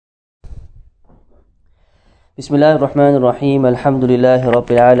بسم الله الرحمن الرحيم الحمد لله رب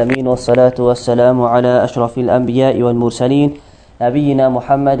العالمين والصلاة والسلام على أشرف الأنبياء والمرسلين نبينا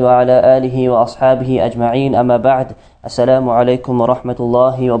محمد وعلى آله وأصحابه أجمعين أما بعد السلام عليكم ورحمة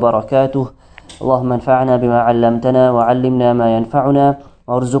الله وبركاته اللهم انفعنا بما علمتنا وعلمنا ما ينفعنا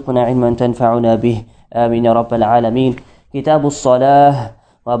وارزقنا علما تنفعنا به آمين يا رب العالمين كتاب الصلاة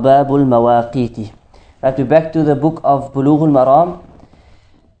وباب المواقيت. Right, we're back to the book of Bulugh al-Maram,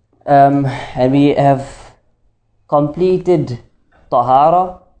 and we have completed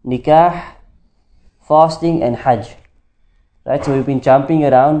Tahara, Nikah, fasting and Hajj. Right, so we've been jumping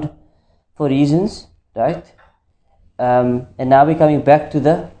around for reasons, right? And now we're coming back to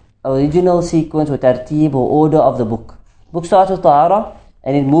the original sequence or tartib or order of the book. Book starts with Tahara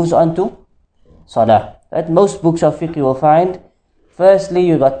and it moves on to Salah. Right? Most books of fiqh you will find, firstly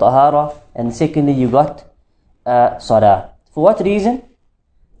you got Tahara and secondly you got Salah. For what reason?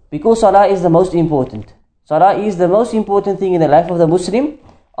 Because Salah is the most important. Salah is the most important thing in the life of the Muslim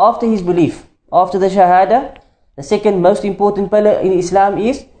after his belief. After the Shahada, the second most important pillar in Islam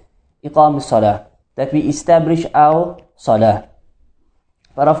is Iqam Salah, that we establish our Salah.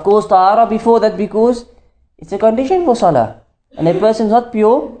 But of course Tahara before that, because it's a condition for Salah. And a person is not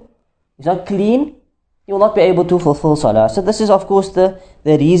pure, is not clean, he will not be able to fulfill Salah. So this is of course the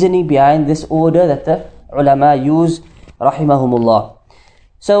reasoning behind this order that the ulama use, rahimahumullah.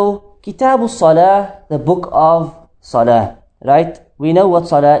 So Kitab al-Salah, the book of Salah, right? We know what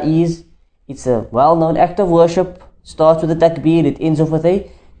Salah is. It's a well-known act of worship. Starts with a takbir, it ends off with a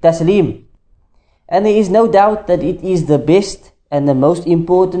taslim. And there is no doubt that it is the best and the most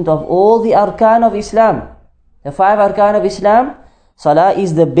important of all the arkan of Islam. The 5 arkan of Islam, Salah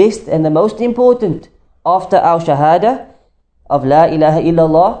is the best and the most important after our shahada of La ilaha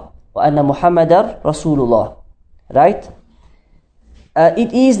illallah wa anna Muhammadar Rasulullah. Right?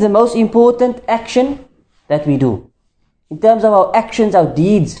 It is the most important action that we do. In terms of our actions, our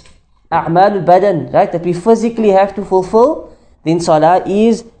deeds, a'mal al-badan, right, that we physically have to fulfill, then Salah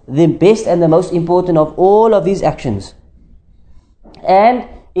is the best and the most important of all of these actions. And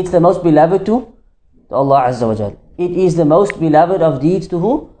it's the most beloved to Allah Azza wa Jal. It is the most beloved of deeds to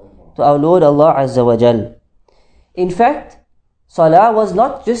who? To our Lord Allah Azza wa Jal. In fact, Salah was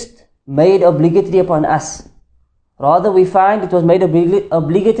not just made obligatory upon us. Rather, we find it was made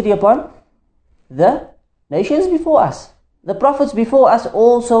obligatory upon the nations before us. The prophets before us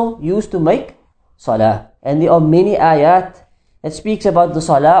also used to make Salah. And there are many ayat that speaks about the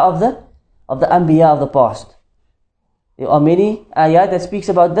Salah of the Anbiya of the past. There are many ayat that speaks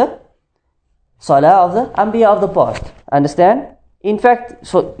about the Salah of the Anbiya of the past. Understand? In fact,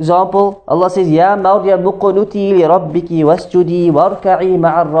 for example, Allah says, Ya Maryam uqnuti li rabbiki wasjudi warka'i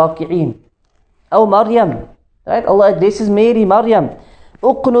ma'ar raki'in. Oh Maryam, right? Allah addresses Mary, Maryam,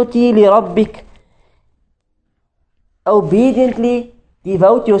 uqnuti li rabbik. Obediently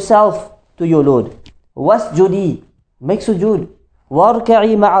devote yourself to your Lord. Wasjudi, make sujood.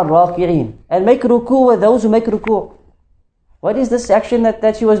 Warka'i ma'ar raki'in. And make ruku with those who make ruku. What is this action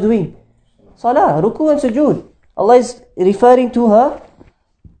that she was doing? Salah, ruku and sujood. Allah is referring to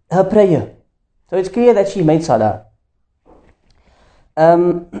her prayer. So it's clear that she made Salah.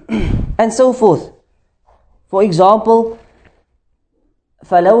 And so forth. For example,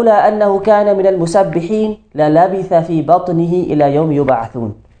 فَلَوْلَا أَنَّهُ كَانَ مِنَ الْمُسَبِّحِينَ لَلَبِثَ فِي بَطْنِهِ إِلَى يَوْمِ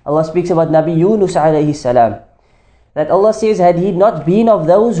يُبْعَثُونَ. Allah speaks about Nabi Yunus alayhi salam. That Allah says, had he not been of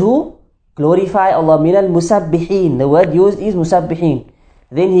those who glorify Allah, مِنَ الْمُسَبِّحِينَ, the word used is musabbihin,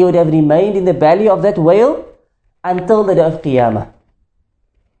 then he would have remained in the belly of that whale until the day of Qiyamah.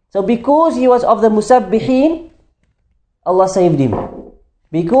 So because he was of the musabbihin, Allah saved him.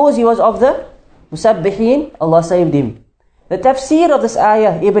 Because he was of the musabbihin, Allah saved him. The tafsir of this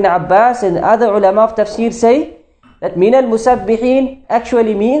ayah, Ibn Abbas and other ulama of tafsir say that min al-musabbihin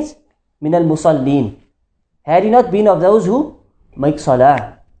actually means min al-musallin. Had he not been of those who make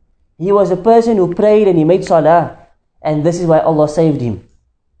salah, he was a person who prayed and he made salah, and this is why Allah saved him.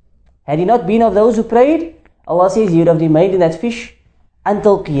 Had he not been of those who prayed, Allah says he would have remained in that fish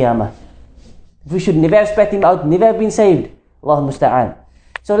until Qiyamah. We should never have spat him out, never have been saved. Allah musta'an.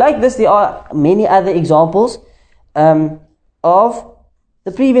 So like this, there are many other examples of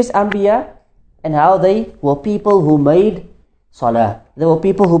the previous Anbiya and how they were people who made Salah. They were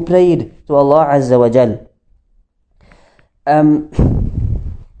people who prayed to Allah Azza wa Jal.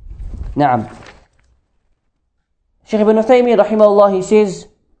 Na'am. Shaykh Ibn Uthaymeen rahimahullah, he says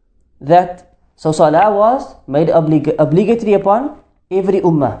that so Salah was made obligatory upon every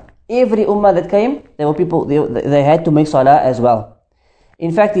ummah. Every ummah that came, there were people, they had to make Salah as well.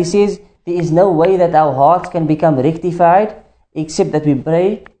 In fact, he says, there is no way that our hearts can become rectified except that we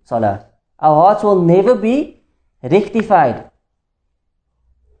pray Salah. Our hearts will never be rectified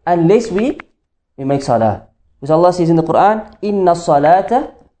unless we make salah. Because Allah says in the Quran, Inna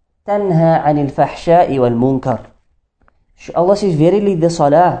salata tanha anil fahsha'i wal munkar. Allah says, verily the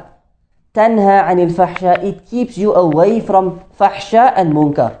salah, tanha anil fahsha, it keeps you away from fahsha and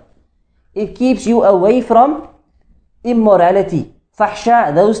munkar. It keeps you away from immorality.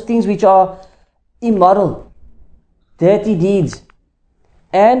 Fahsha, those things which are immoral, dirty deeds.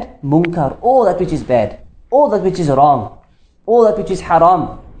 And munkar, all that which is bad, all that which is wrong, all that which is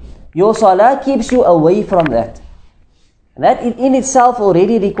haram. Your salah keeps you away from that. And that in itself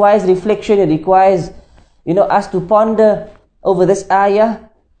already requires reflection. It requires, us to ponder over this ayah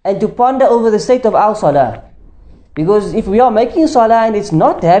and to ponder over the state of our salah. Because if we are making salah and it's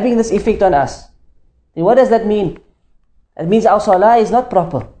not having this effect on us, then what does that mean? That means our salah is not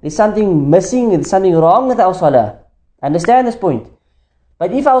proper. There's something missing, there's something wrong with our salah. Understand this point?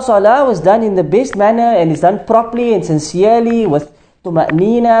 But if our salah was done in the best manner and is done properly and sincerely with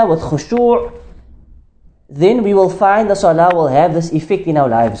tuma'nina, with khushu', then we will find the salah will have this effect in our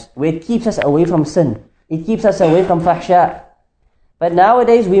lives, where it keeps us away from sin. It keeps us away from fahsha. But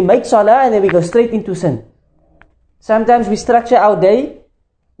nowadays we make salah and then we go straight into sin. Sometimes we structure our day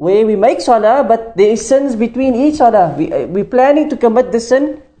where we make salah, but there is sins between each salah. We're planning to commit the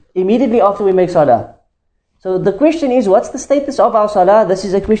sin immediately after we make salah. So the question is, what's the status of our salah? This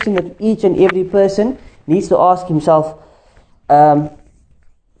is a question that each and every person needs to ask himself. Wallahu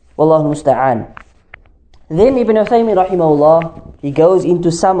musta'an. Then Ibn Uthaymin rahimahullah, he goes into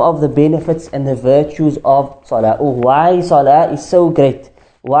some of the benefits and the virtues of salah. Why salah is so great.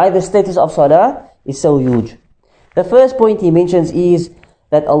 Why the status of salah is so huge. The first point he mentions is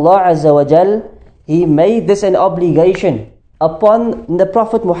that Allah Azza wa Jal, He made this an obligation upon the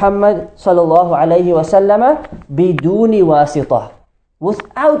Prophet Muhammad sallallahu alayhi wa sallam biduni wasitah,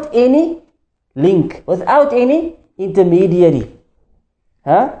 without any link, without any intermediary.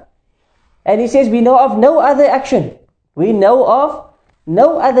 And he says, we know of no other action, we know of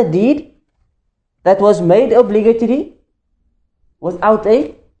no other deed that was made obligatory without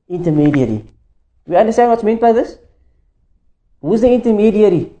a intermediary. We understand what's meant by this? Who's the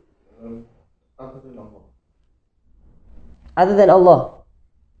intermediary? Other than Allah. Other than Allah.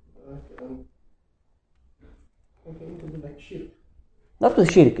 Not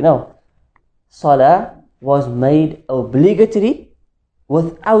with shirk, no. Salah was made obligatory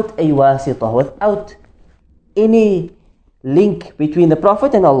without a wasitah, without any link between the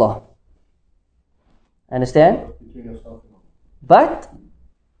Prophet and Allah. Understand? But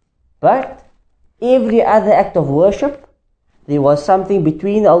every other act of worship, there was something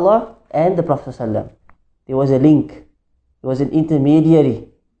between Allah and the Prophet ﷺ. There was a link. There was an intermediary.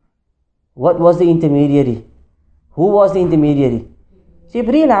 What was the intermediary? Who was the intermediary?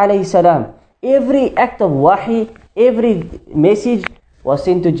 Jibreel alayhi salam. Every act of wahi, every message was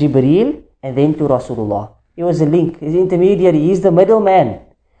sent to Jibreel and then to Rasulullah. He was a link, he's the intermediary, he's the middleman.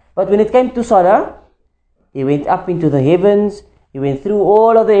 But when it came to salah, he went up into the heavens, he went through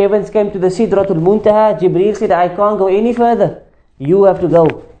all of the heavens, came to the Sidratul Muntaha. Jibreel said, I can't go any further, you have to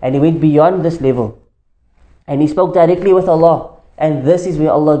go. And he went beyond this level. And he spoke directly with Allah. And this is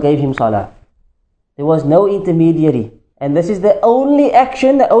where Allah gave him salah. There was no intermediary. And this is the only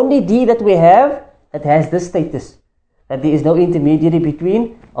action, the only deed that we have that has this status. That there is no intermediary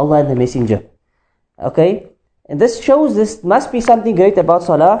between Allah and the Messenger. Okay? And this shows this must be something great about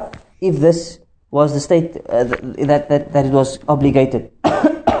salah if this was the state that it was obligated.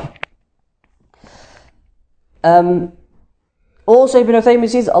 Also Ibn Uthaymin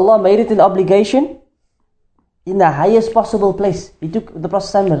says Allah made it an obligation in the highest possible place. He took the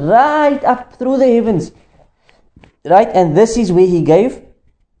Prophet right up through the heavens. Right? And this is where he gave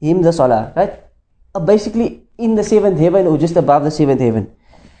him the salah. Right? Basically in the seventh heaven or just above the seventh heaven.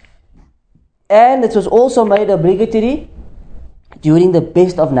 And it was also made obligatory during the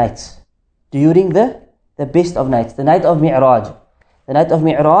best of nights. During the best of nights. The night of Mi'raj. The night of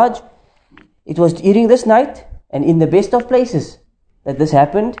Mi'raj. It was during this night and in the best of places that this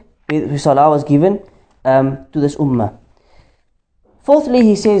happened. Where salah was given to this ummah. Fourthly,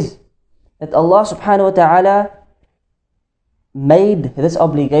 he says that Allah subhanahu wa ta'ala made this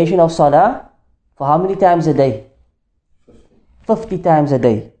obligation of salah for how many times a day? 50 times a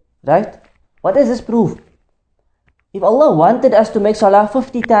day. Right? What does this prove? If Allah wanted us to make salah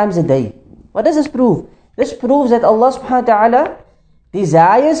 50 times a day, what does this prove? This proves that Allah subhanahu wa ta'ala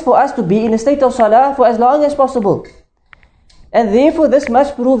desires for us to be in a state of salah for as long as possible. And therefore this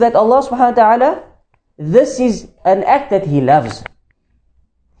must prove that Allah subhanahu wa ta'ala, this is an act that He loves.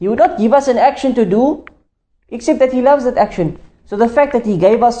 He would not give us an action to do except that He loves that action. So the fact that He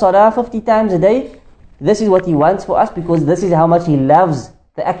gave us salah 50 times a day, this is what He wants for us, because this is how much He loves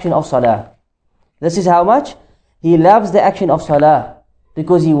the action of salah. This is how much He loves the action of salah,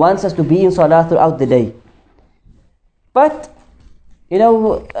 because He wants us to be in salah throughout the day. But,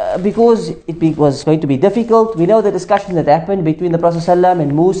 because it was going to be difficult, we know the discussion that happened between the Prophet ﷺ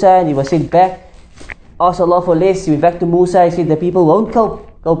and Musa, and he was sent back, asked Allah for less. He went back to Musa, he said the people won't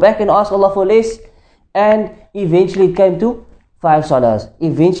cope, go back and ask Allah for less. And eventually it came to 5 salahs.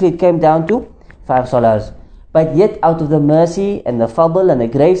 Eventually it came down to 5 salahs. But yet, out of the mercy and the fadl and the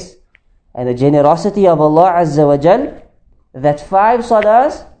grace and the generosity of Allah Azza wa Jal, that 5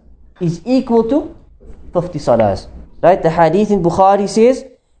 salahs is equal to 50 salahs. Right? The hadith in Bukhari says,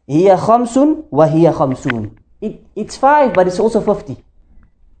 "Hiya khamsun wa hiya khamsun." It's 5, but it's also 50.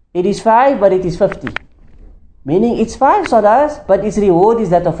 It is 5, but it is 50. Meaning it's 5 salahs, but its reward is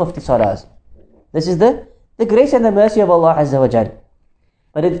that of 50 salahs. This is the grace and the mercy of Allah Azza wa Jal.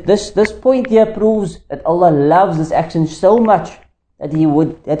 But this point here proves that Allah loves this action so much that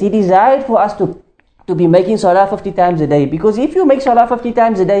He desired for us to be making salah 50 times a day. Because if you make salah 50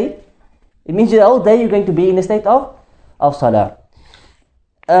 times a day, it means the whole day you're going to be in a state of salah.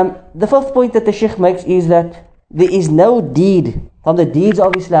 The 5th point that the Shaykh makes is that there is no deed from the deeds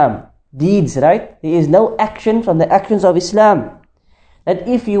of Islam. Deeds, right? There is no action from the actions of Islam that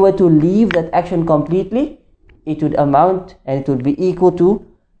if you were to leave that action completely, it would amount and it would be equal to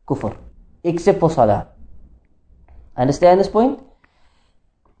kufr, except for salah. Understand this point?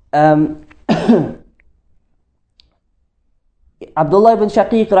 Abdullah ibn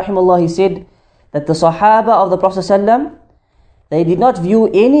Shaqiq rahimahullah, he said that the Sahaba of the Prophet ﷺ, they did not view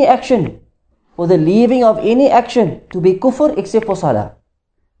any action or the leaving of any action to be kufr except for salah.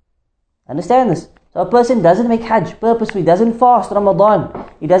 Understand this? So a person doesn't make hajj purposely, doesn't fast Ramadan,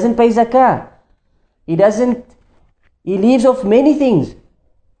 he doesn't pay zakah, he leaves off many things.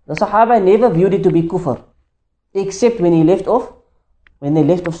 The Sahaba never viewed it to be kufr, except when they left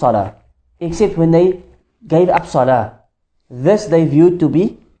off salah, except when they gave up salah. This they viewed to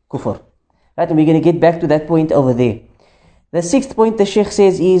be kufr. Right, and we're going to get back to that point over there. The 6th point the Shaykh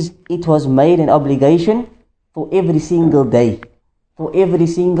says is, it was made an obligation for every single day. For every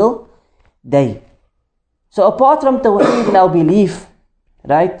single day. So apart from tawheed and our belief,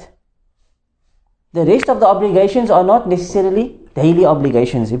 right, the rest of the obligations are not necessarily daily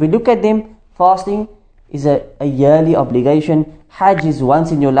obligations. If we look at them, fasting is a yearly obligation. Hajj is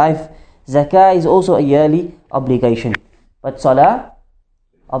once in your life. Zakah is also a yearly obligation. But salah,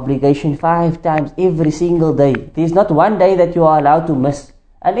 obligation 5 times every single day. There is not one day that you are allowed to miss,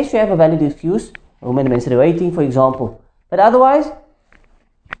 unless you have a valid excuse, a woman menstruating for example. But otherwise,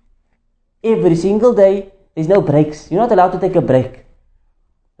 every single day, there's no breaks. You're not allowed to take a break.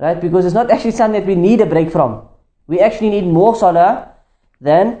 Right? Because it's not actually something that we need a break from. We actually need more salah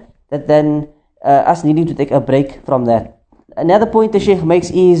than us needing to take a break from that. Another point the Shaykh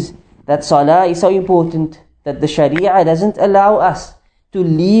makes is that salah is so important that the Sharia doesn't allow us to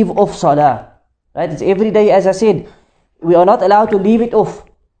leave off salah. Right? It's every day, as I said, we are not allowed to leave it off.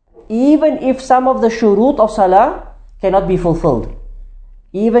 Even if some of the shurut of salah cannot be fulfilled.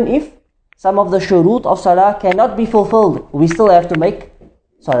 Even if some of the shurut of salah cannot be fulfilled, we still have to make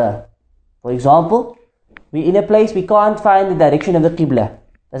salah. For example, we're in a place we can't find the direction of the Qibla.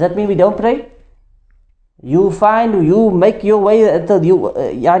 Does that mean we don't pray? You make your way until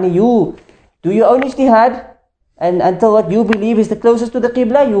you do your own ijtihad, and until what you believe is the closest to the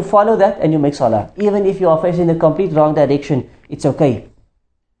Qibla, you follow that and you make salah. Even if you are facing the complete wrong direction, it's okay.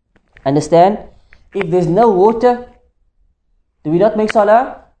 Understand? If there's no water, do we not make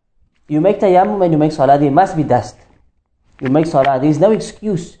salah? You make tayammum and you make salah. There must be dust. You make salah. There is no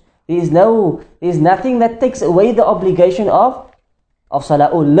excuse. There is nothing that takes away the obligation of salah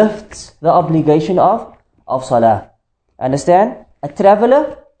or lifts the obligation of salah. Understand? A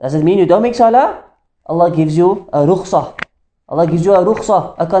traveler, does it mean you don't make salah? Allah gives you a rukhsah. Allah gives you a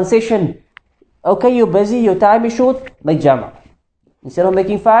rukhsah, a concession. Okay, you're busy, your time is short, make jama'. Instead of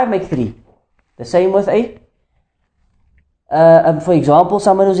making 5, make 3. The same with for example,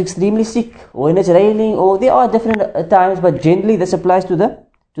 someone who's extremely sick, or when it's raining, or there are different times, but generally this applies to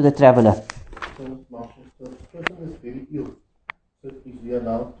the traveler. So, Marshal, the person is very ill. So, is he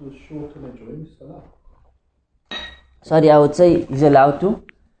allowed to shorten and join his salah? Sorry, I would say he's allowed to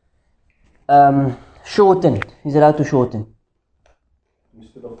shorten. He's allowed to shorten.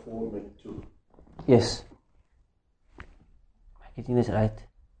 Instead of 4, make 2. Yes. Am I getting this right?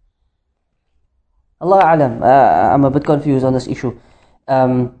 Allah A'lam. I'm a bit confused on this issue.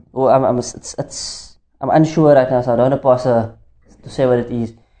 I'm unsure right now, so I don't want to pass to say what it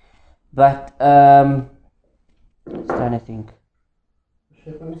is. But I'm trying to think.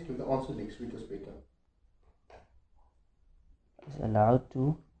 Sheikh, let me give the answer next week is better. is allowed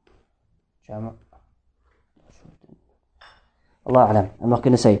to jama'. Allah alam. I'm not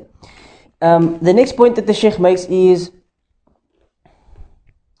going to say. The next point that the Shaykh makes is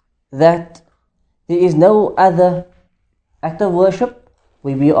that there is no other act of worship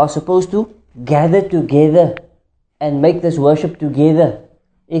where we are supposed to gather together and make this worship together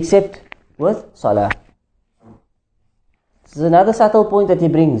except with salah. This is another subtle point that he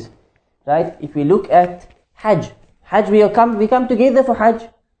brings, right? If we look at Hajj, we come together for Hajj.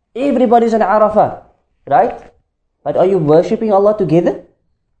 Everybody's on Arafah, right? But are you worshipping Allah together?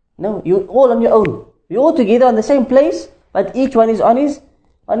 No, you're all on your own. You're all together on the same place, but each one is on his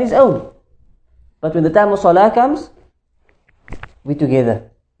own. But when the time of Salah comes, we're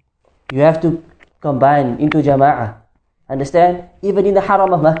together. You have to combine into Jama'ah. Understand? Even in the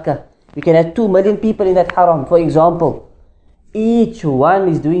Haram of Makkah, we can have 2 million people in that Haram, for example. Each one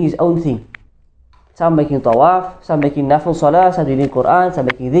is doing his own thing. Some making tawaf, some making nafil salah, some reading Quran, some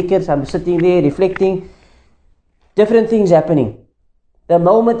making dhikr, some sitting there, reflecting. Different things happening. The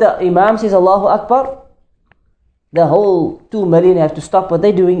moment the Imam says Allahu Akbar, the whole 2 million have to stop what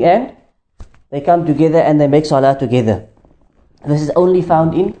they're doing and they come together and they make salah together. This is only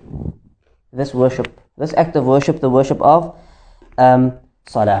found in this worship, this act of worship, the worship of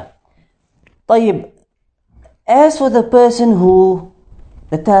salah. طيب, as for the person who,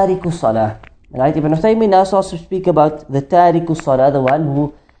 the tariku salah, right? Ibn Uthaymeen now starts to speak about the tariku salah, the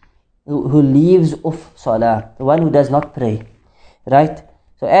one who leaves off salah, the one who does not pray, right?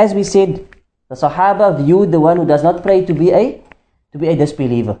 So as we said, the Sahaba viewed the one who does not pray to be a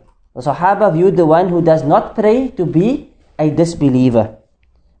disbeliever. The Sahaba viewed the one who does not pray to be a disbeliever,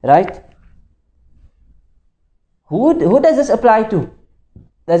 right? Who does this apply to?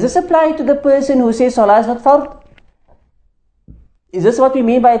 Does this apply to the person who says salah is not fard? Is this what we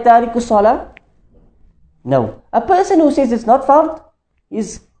mean by tariku salah? No. A person who says it's not fard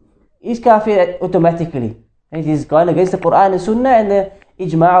is kafir automatically. Right? He's gone against the Quran and Sunnah and the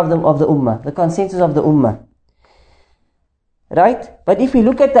ijma' of the ummah, the consensus of the ummah. Right? But if we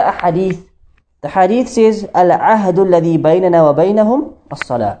look at the hadith, the hadith says, Al-ahadu alladhi baynana wa baynahum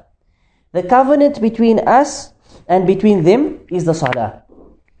as-salah. The covenant between us and between them is the salah.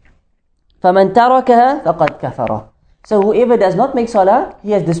 فَمَنْ تَرَكَهَا فَقَدْ كَفَرَ. So whoever does not make salah,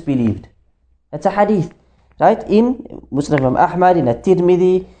 he has disbelieved. That's a hadith. Right? In Muslim Imam Ahmad, in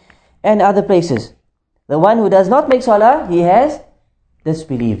At-Tirmidhi, and other places. The one who does not make salah, he has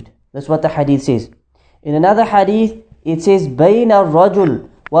disbelieved. That's what the hadith says. In another hadith, it says, بَيْنَ الرَّجُلِ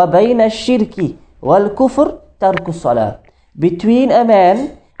وَبَيْنَ الشِّرْكِ وَالْكُفْرِ تَرْكُ الصَّلَاةِ. Between a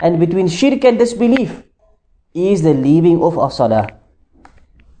man and between shirk and disbelief is the leaving off of salah.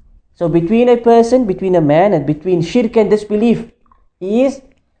 So between a person, between a man and between shirk and disbelief is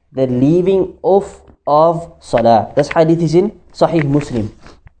the leaving off of salah. This hadith is in Sahih Muslim.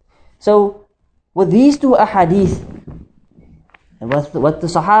 So with these two ahadith and what the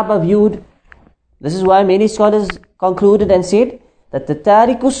Sahaba viewed, this is why many scholars concluded and said that the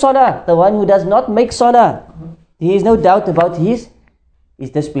tariku salah, the one who does not make salah, there is no doubt about his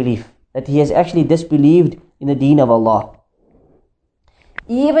disbelief, that he has actually disbelieved in the deen of Allah.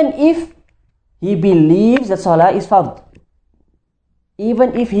 Even if he believes that salah is fard,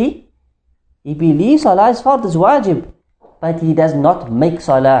 even if he believes salah is fard, is wajib, but he does not make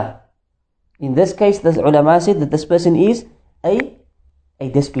salah. In this case, the ulama said that this person is a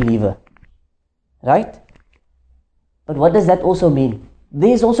disbeliever. Right? But what does that also mean?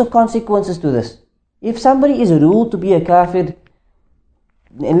 There is also consequences to this. If somebody is ruled to be a kafir,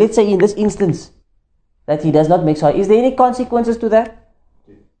 and let's say in this instance that he does not make salah, is there any consequences to that?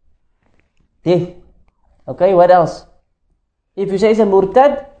 Death. Okay, what else? If you say he's a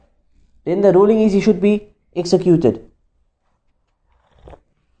murtad, then the ruling is he should be executed.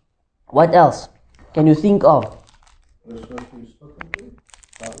 What else can you think of?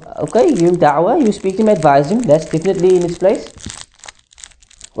 Okay, you give him da'wah, you speak to him, advise him, that's definitely in its place.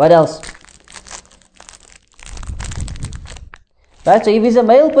 What else? Right, so if he's a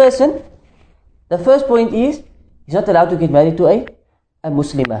male person, the first point is, he's not allowed to get married to a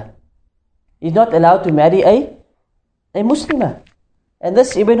Muslimah. He's not allowed to marry a Muslimah. And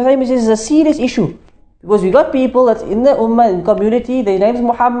this, Ibn Uthaymeen says, is a serious issue. Because we got people that's in the ummah, in community, their names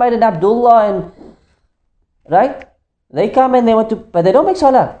Muhammad and Abdullah and, right? They come and they want to, but they don't make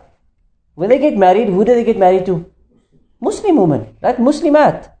salah. When they get married, who do they get married to? Muslim women, right?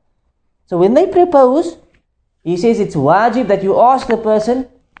 Muslimat. So when they propose, he says it's wajib that you ask the person,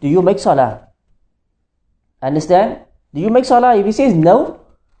 do you make salah? Understand? Do you make salah? If he says no,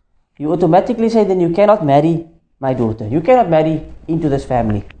 you automatically say then you cannot marry my daughter. You cannot marry into this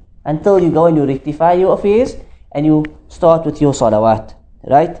family until you go and you rectify your affairs and you start with your salawat,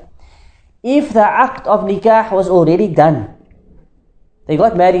 right? If the act of nikah was already done, they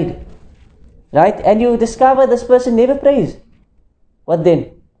got married, right? And you discover this person never prays, what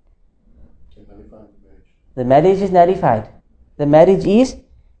then? The marriage is nullified. The marriage is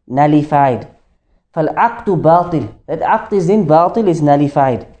nullified. فَالْعَقْدُ بَاطِل. That act is in batil, is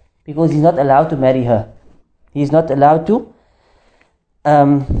nullified. Because he's not allowed to marry her. He's not allowed to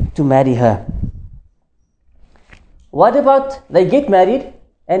marry her. What about they get married,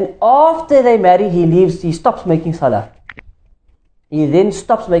 and after they marry, he stops making salah. He then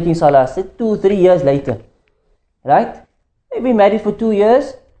stops making salah, say 2-3 years later. Right? Maybe married for 2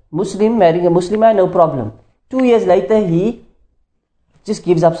 years, Muslim, marrying a Muslimah, no problem. 2 years later, he just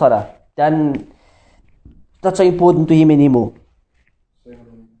gives up salah. Then, not so important to him anymore.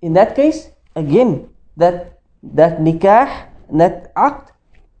 In that case, again, that nikah, that act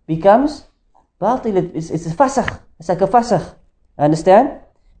becomes batil. It's a fasakh. It's like a fasakh. Understand?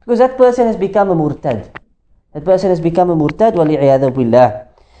 Because that person has become a murtad. That person has become a murtad, wali'iyadhu billah.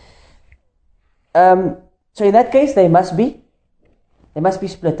 So in that case, they must be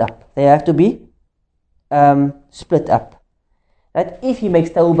split up. They have to be split up. That if he makes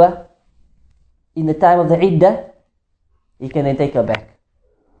tawbah in the time of the iddah, he can then take her back.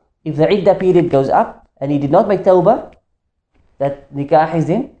 If the iddah period goes up and he did not make tawbah, that nikah is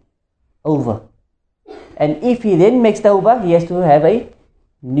then over. And if he then makes tawbah, he has to have a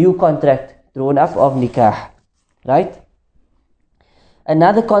new contract drawn up of nikah. Right?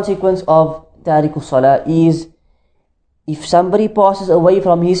 Another consequence of tariqus salah is, if somebody passes away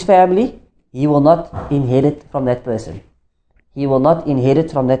from his family, he will not inherit from that person. He will not inherit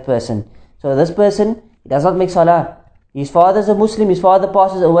from that person. So this person, he does not make salah. His father is a Muslim, his father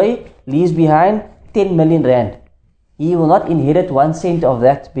passes away, leaves behind 10 million rand. He will not inherit 1 cent of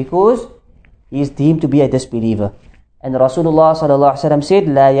that because he is deemed to be a disbeliever. And Rasulullah sallallahu alaihi wasallam said,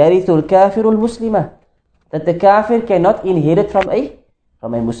 "La yarithul kafirul muslima," that the kafir cannot inherit from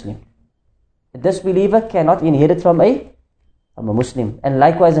a Muslim. A disbeliever cannot inherit from a Muslim, and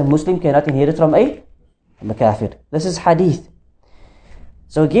likewise a Muslim cannot inherit from a kafir. This is hadith.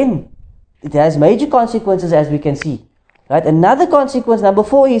 So again, it has major consequences, as we can see. Right? Another consequence, number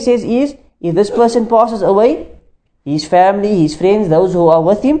 4, he says, is if this person passes away, his family, his friends, those who are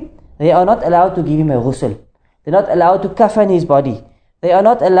with him, they are not allowed to give him a ghusl. They're not allowed to kafan his body. They are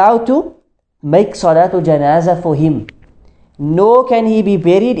not allowed to make salatul janazah for him. Nor can he be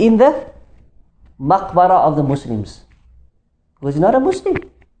buried in the maqbara of the Muslims, because he's not a Muslim.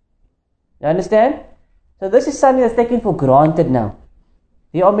 You understand? So this is something that's taken for granted now.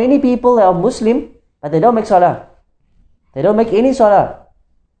 There are many people that are Muslim, but they don't make salah. They don't make any salah.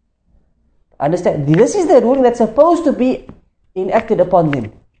 Understand? This is the ruling that's supposed to be enacted upon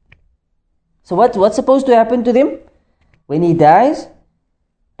them. So what's supposed to happen to them? When he dies,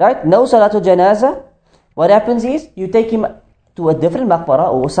 right? No salatul janazah. What happens is, you take him to a different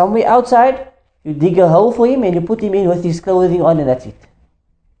maqbara or somewhere outside, you dig a hole for him and you put him in with his clothing on, and that's it.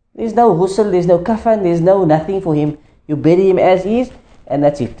 There's no ghusl, there's no kafan, there's no nothing for him. You bury him as he is, and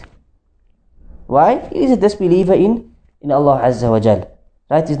that's it. Why? He is a disbeliever in Allah Azza wa Jal.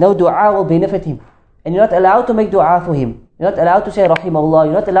 Right? There's no dua will benefit him. And you're not allowed to make dua for him. You're not allowed to say Rahimahullah.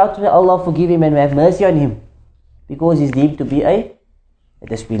 You're not allowed to say Allah forgive him and have mercy on him, because he's deemed to be a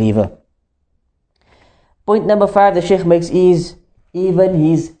disbeliever. Point number 5 the Shaykh makes is, even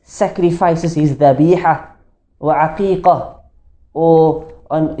his sacrifices, his dhabiha or aqiqah, or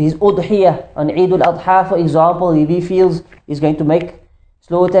on his udhiyah, on Eid al-Adha for example, if he feels he's going to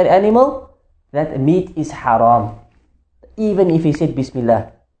slaughter an animal, that meat is haram. Even if he said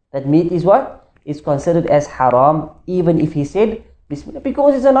Bismillah, that meat is what? Is considered as haram, even if he said Bismillah,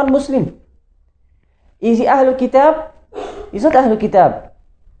 because he's a non-Muslim. Is he Ahlul Kitab? He's not Ahlul Kitab.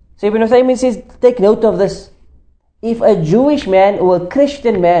 So Ibn Uthaymin says, take note of this. If a Jewish man or a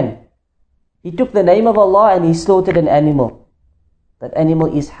Christian man, he took the name of Allah and he slaughtered an animal, that animal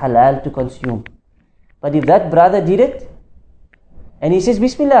is halal to consume. But if that brother did it, and he says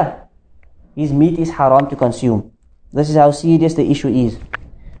Bismillah, his meat is haram to consume. This is how serious the issue is.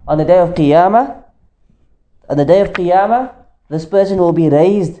 On the day of Qiyamah, this person will be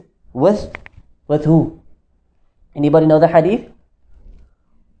raised with who? Anybody know the hadith?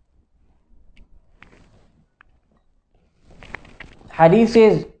 Hadith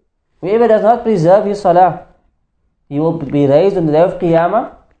says, whoever does not preserve his salah, he will be raised on the day of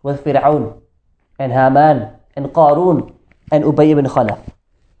Qiyamah with Fir'aun and Haman and Qarun and Ubay ibn Khalaf.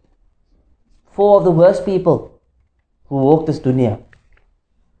 4 of the worst people who walk this dunya.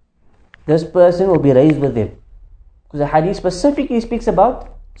 This person will be raised with them. Because the hadith specifically speaks about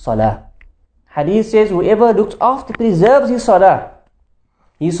salah. Hadith says whoever looks after, preserves his salah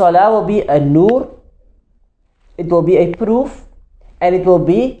will be a nur, it will be a proof, and it will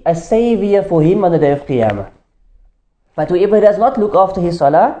be a savior for him on the day of Qiyamah. But whoever does not look after his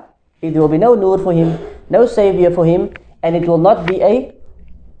salah, it will be no nur for him, no savior for him, and it will not be a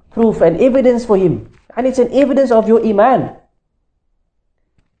proof and evidence for him. And it's an evidence of your iman.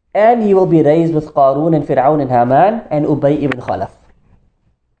 And he will be raised with Qarun and Fir'aun and Haman and Ubay ibn Khalaf.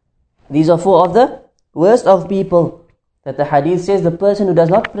 These are four of the worst of people that the hadith says the person who does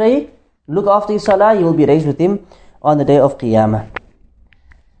not pray, look after his salah, he will be raised with him on the day of Qiyamah.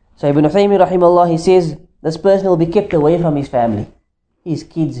 So Ibn Uthaymeen rahimahullah, he says this person will be kept away from his family, his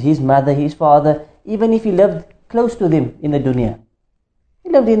kids, his mother, his father, even if he lived close to them in the dunya. He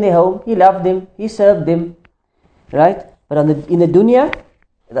lived in their home, he loved them, he served them, right? But in the dunya,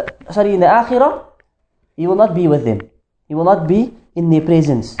 in the akhirah, he will not be with them. He will not be in their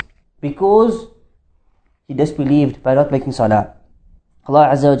presence because he disbelieved by not making salah. Allah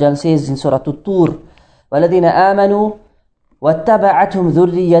Azza wa Jalla says in Surah At-Tur, وَالَّذِينَ آمَنُوا وَاتَّبَعَتْهُمْ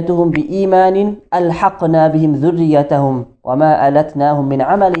ذُرِّيَّتُهُمْ بِإِيمَانٍ أَلْحَقْنَا بِهِمْ ذُرِّيَّتَهُمْ وَمَا أَلَتْنَاهُمْ مِنْ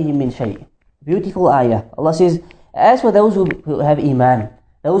عَمَلِهِمْ مِنْ شَيْءٍ. Beautiful ayah. Allah says, as for those who have iman,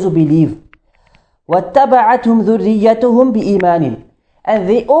 those who believe, وَاتَّبَعَتْهُمْ ذُرِّيَّتُهُمْ بِإِيمَانٍ, and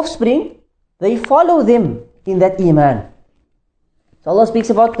their offspring, they follow them in that iman. So Allah speaks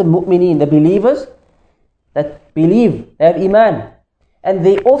about the mu'mineen, the believers that believe, they have iman, and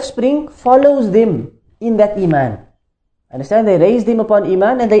their offspring follows them in that iman. Understand? They raise them upon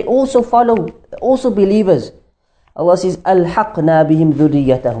iman and they also follow, also believers. Allah says, أَلْحَقْنَا بِهِمْ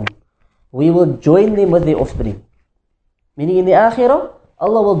ذُرِّيَّتَهُمْ, we will join them with their offspring. Meaning in the akhirah,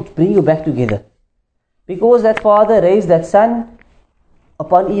 Allah will bring you back together. Because that father raised that son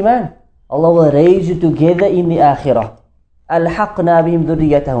upon iman, Allah will raise you together in the akhirah. أَلْحَقْنَا بِهِمْ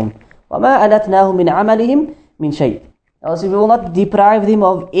ذُرِّيَّتَهُمْ وَمَا أَلَتْنَاهُمْ مِنْ عَمَلِهِمْ مِنْ شَيْءٍ. Allah says, we will not deprive them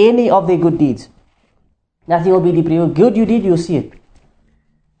of any of their good deeds. Nothing will be deprived. Good you did, you see it.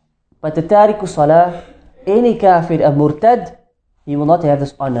 But the tariku salah, any kafir, a murtad, he will not have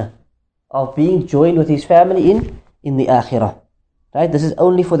this honor of being joined with his family in the akhirah. Right? This is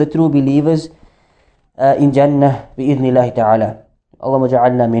only for the true believers in Jannah, bi'idhnillahi ta'ala. Allahumma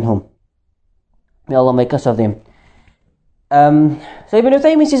ja'alna minhum. May Allah make us of them. So Ibn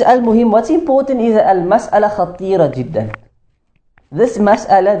Uthaymeen says, Al-Muhim, what's important is Al-Mas'ala khatira jiddan. This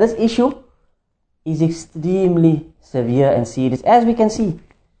mas'ala, this issue, is extremely severe and serious. As we can see,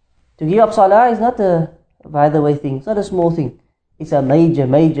 to give up salah is not a by the way thing, it's not a small thing. It's a major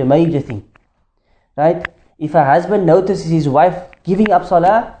thing. Right? If a husband notices his wife giving up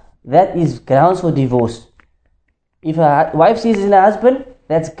salah, that is grounds for divorce. If a wife sees in a husband,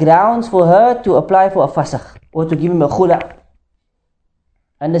 that's grounds for her to apply for a fasakh or to give him a khula'.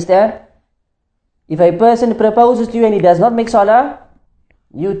 Understand? If a person proposes to you and he does not make salah,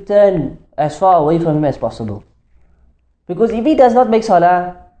 you turn as far away from him as possible. Because if he does not make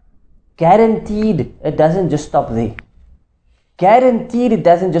salah, guaranteed it doesn't just stop there. Guaranteed it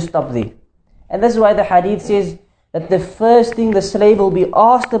doesn't just stop there. And this is why the hadith says that the first thing the slave will be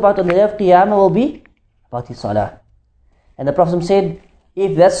asked about on the day of Qiyamah will be about his salah. And the Prophet said,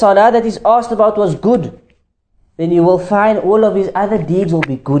 if that salah that is asked about was good, then you will find all of his other deeds will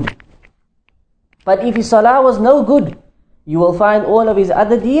be good. But if his salah was no good, you will find all of his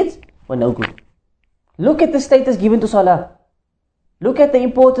other deeds were no good. Look at the status given to salah. Look at the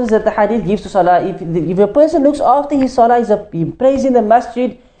importance that the hadith gives to salah. If a person looks after his salah, he prays in the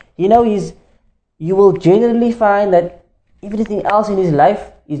masjid, you will generally find that everything else in his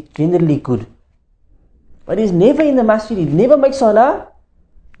life is generally good. But he's never in the masjid, he never makes salah,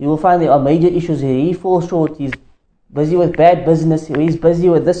 you will find there are major issues here. He falls short, he's busy with bad business, he's busy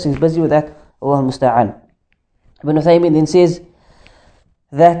with this, he's busy with that. Allah musta'an. Ibn Uthaymeen then says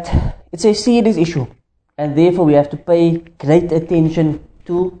that it's a serious issue, and therefore we have to pay great attention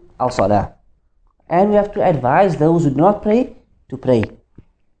to our salah. And we have to advise those who do not pray to pray.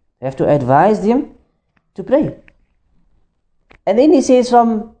 We have to advise them to pray. And then he says,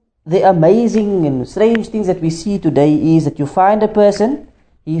 from the amazing and strange things that we see today is that you find a person,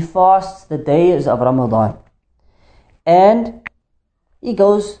 he fasts the days of Ramadan. And he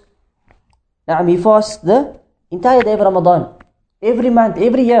fasts the entire day of Ramadan. Every month,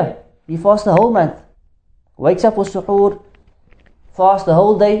 every year, he fasts the whole month. Wakes up with suhoor, fasts the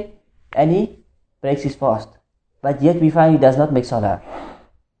whole day, and he breaks his fast. But yet we find he does not make salah.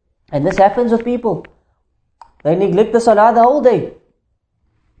 And this happens with people. They neglect the salah the whole day,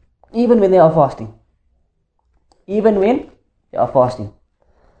 even when they are fasting. Even when they are fasting.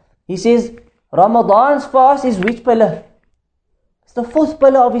 He says, Ramadan's fast is which pillar? It's the fourth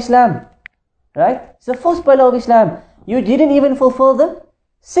pillar of Islam. Right? It's the first pillar of Islam. You didn't even fulfill the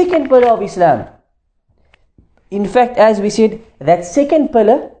second pillar of Islam. In fact, as we said, that second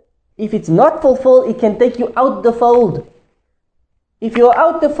pillar, if it's not fulfilled, it can take you out the fold. If you're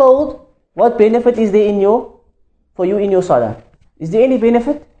out the fold, what benefit is there for you in your salah? Is there any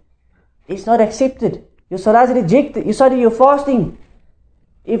benefit? It's not accepted. Your salah is rejected. You're fasting.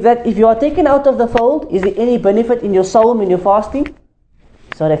 If you are taken out of the fold, is there any benefit in your sawm, in your fasting?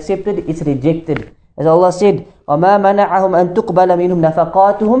 It's not accepted, it's rejected. As Allah said, وَمَا مَنَعَهُمْ أَن تُقْبَلَ مِنْهُمْ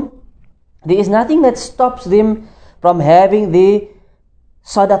نَفَقَاتُهُمْ. There is nothing that stops them from having their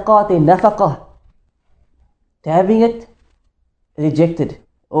sadaqat, their nafaqah, having it rejected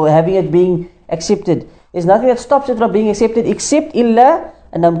or having it being accepted. There's nothing that stops it from being accepted except إِلَّا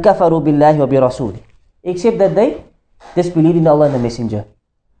أَنَّمْ كَفَرُوا بِاللَّهِ وَبِرَسُولِهِ, except that they disbelieved in Allah and the Messenger.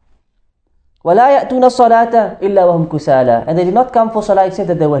 وَلَا يَأْتُونَ الصَّلَاةَ إِلَّا وَهُمْ كُسَالَى, and they did not come for salah except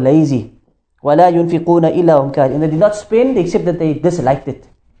that they were lazy. وَلَا يُنْفِقُونَ إِلَّا وَهُمْ كَارِهُونَ, and they did not spend except that they disliked it.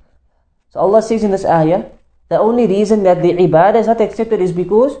 So Allah says in this ayah, the only reason that the ibadah is not accepted is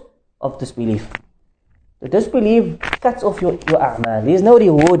because of disbelief. The disbelief cuts off your a'mal. There is no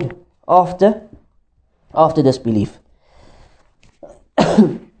reward after disbelief.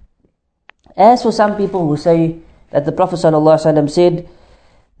 As for some people who say that the Prophet ﷺ said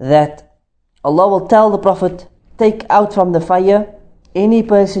that Allah will tell the Prophet, take out from the fire any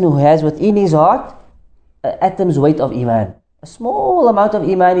person who has within his heart an atom's weight of iman. A small amount of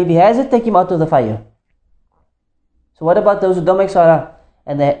iman, if he has it, take him out of the fire. So what about those who don't make salah?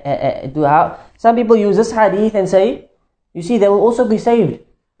 And some people use this hadith and say, you see, they will also be saved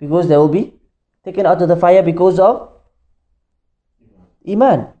because they will be taken out of the fire because of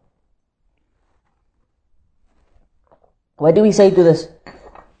iman. What do we say to this?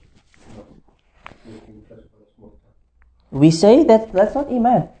 We say that that's not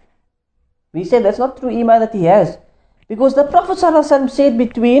iman. We say that's not true iman that he has. Because the Prophet ﷺ said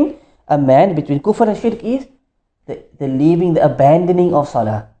between kufr and shirk is the leaving, the abandoning of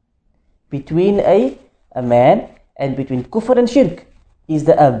salah. Between a man and between kufr and shirk is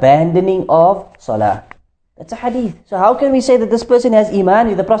the abandoning of salah. That's a hadith. So how can we say that this person has iman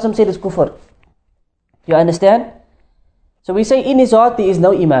if the Prophet said it's kufr? You understand? So we say in his heart there is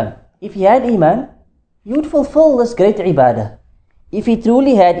no iman. If he had iman, he would fulfill this great ibadah. If he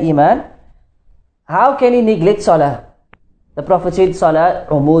truly had iman, how can he neglect salah? The Prophet said salah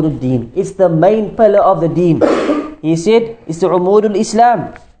umurul deen. It's the main pillar of the deen. He said it's the umurul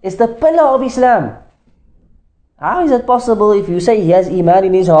Islam. It's the pillar of Islam. How is it possible if you say he has iman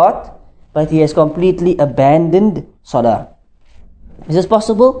in his heart, but he has completely abandoned salah? Is this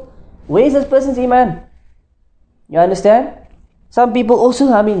possible? Where is this person's iman? You understand? Some people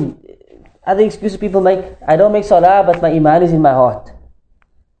also, other excuses people make, I don't make salah, but my iman is in my heart.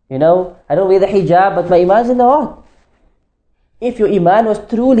 I don't wear the hijab, but my iman is in the heart. If your iman was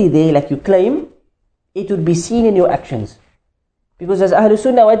truly there, like you claim, it would be seen in your actions. Because as Ahlul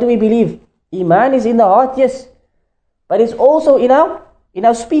Sunnah, what do we believe? Iman is in the heart, yes. But it's also in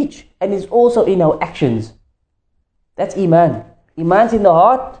our speech, and it's also in our actions. That's iman. Iman's in the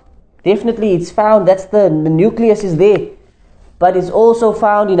heart. Definitely it's found, that's the nucleus is there. But it's also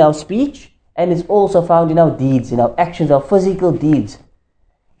found in our speech, and it's also found in our deeds, in our actions, our physical deeds.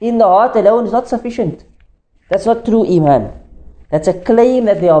 In the heart alone is not sufficient. That's not true iman. That's a claim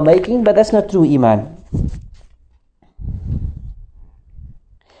that they are making, but that's not true iman.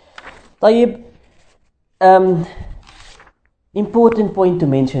 Tayyib, important point to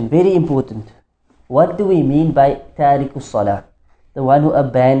mention, very important. What do we mean by tarikus salah? The one who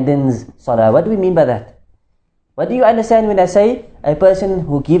abandons salah. What do we mean by that? What do you understand when I say a person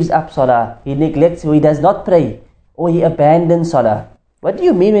who gives up salah, he neglects, or he does not pray, or he abandons salah? What do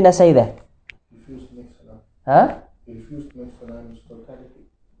you mean when I say that? Refuse to make salah. Huh? He refused to make salah in its totality.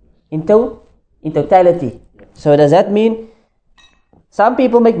 In totality. Yeah. So does that mean some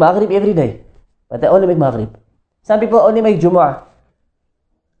people make Maghrib every day, but they only make Maghrib? Some people only make Jumu'ah.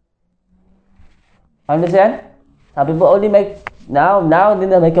 Understand? Some people only make now and then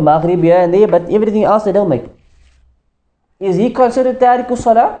they make a Maghrib here and there, but everything else they don't make. Is he considered tarikus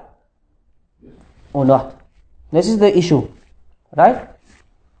salah? Yes. Or not? This is the issue. Right?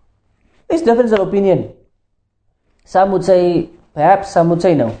 There's difference of opinion. Some would say perhaps, some would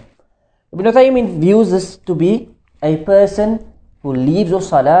say no. Ibn Taymiyyah views this to be a person who leaves your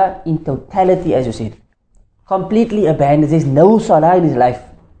salah in totality, as you said. Completely abandons. There's no salah in his life.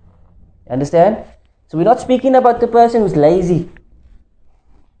 Understand? So we're not speaking about the person who's lazy.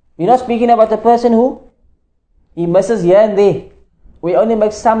 We're not speaking about the person who he misses here and there. We only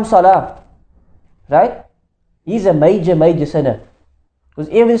make some salah. Right? He's a major sinner.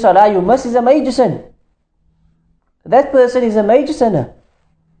 Because every salah you miss is a major sin. That person is a major sinner.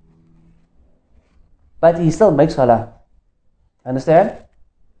 But he still makes salah. Understand?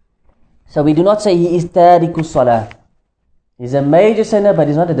 So we do not say he is tarikus salah. He's a major sinner, but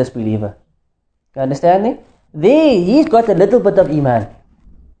he's not a disbeliever. You understand me? There, he's got a little bit of iman.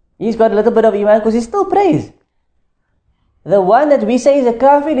 He's got a little bit of iman because he still prays. The one that we say is a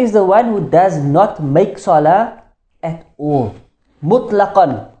kafir is the one who does not make salah at all.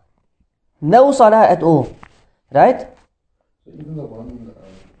 Mutlaqan. No salah at all. Right? So even the one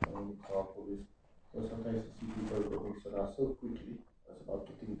example is, sometimes you see people who make salah so quickly, it's about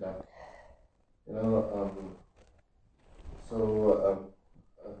getting done. You know,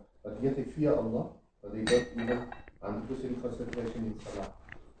 but yet they fear Allah, but they don't even 100% concentration in salah.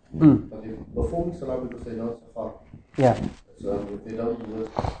 But they're performing salah because they know it's a farm. Yeah. So if they don't do it,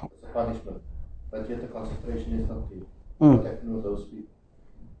 it's a punishment. But yet the concentration is not there. What happened with those people?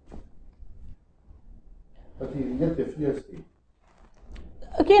 But yet they fear still.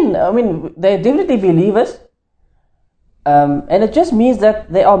 Again, I mean, they're definitely believers. And it just means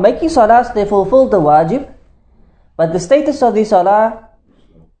that they are making salahs, they fulfill the wajib, but the status of the salah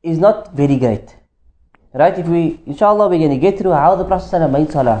is not very great. Right? If we, inshallah, we're going to get through how the Prophet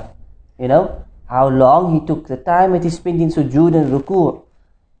made salah. You know, how long he took, the time that he spent in sujood and ruku',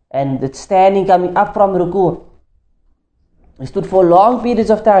 and the standing coming up from ruku'. He stood for long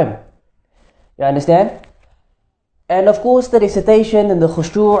periods of time. You understand? And of course the recitation and the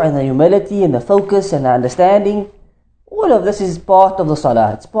khushu' and the humility and the focus and the understanding, all of this is part of the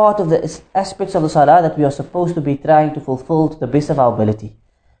salah. It's part of the aspects of the salah that we are supposed to be trying to fulfill to the best of our ability.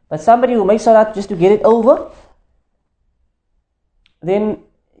 But somebody who makes salah just to get it over, then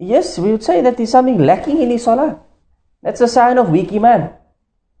yes, we would say that there's something lacking in his salah. That's a sign of weak iman.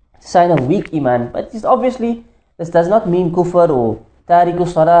 It's a sign of weak iman. But it's obviously, this does not mean kufr or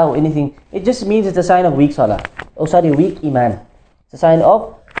tarikus salah or anything. It just means it's a sign of weak salah. Oh, sorry, weak iman. It's a sign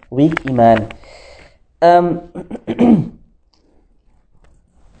of weak iman.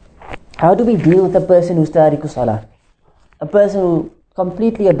 How do we deal with a person who's tarikus salah? A person who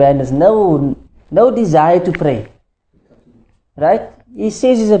completely abandons, no desire to pray. Right? He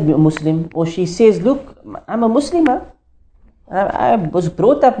says he's a Muslim, or she says, look, I'm a Muslim. I was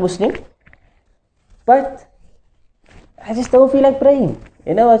brought up Muslim, but I just don't feel like praying.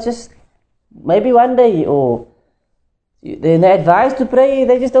 You know, it's just maybe one day, or they're advised to pray,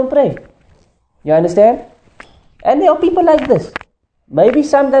 they just don't pray. You understand? And there are people like this. Maybe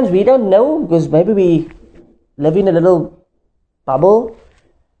sometimes we don't know, because maybe we live in a little bubble.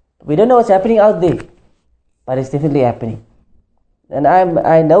 We don't know what's happening out there, but it's definitely happening. And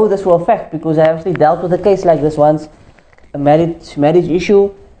I know this for a fact, because I actually dealt with a case like this once, a marriage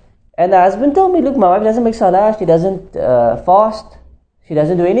issue. And the husband told me, look, my wife doesn't make salah, she doesn't fast, she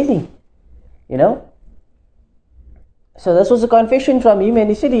doesn't do anything. You know? So this was a confession from him, and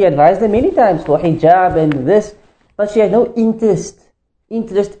he said he advised them many times for hijab and this, but she had no interest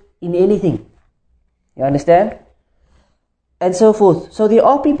in anything. You understand? And so forth. So there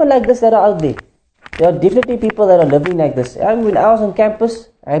are people like this that are out there. There are definitely people that are living like this. I mean, when I was on campus,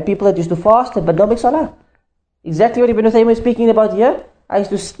 I had people that used to fast but don't make salah. Exactly what Ibn Uthaymeen is speaking about here. I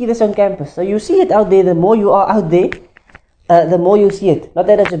used to see this on campus. So you see it out there. The more you are out there, the more you see it. Not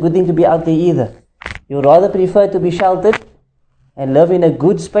that it's a good thing to be out there either. You rather prefer to be sheltered and live in a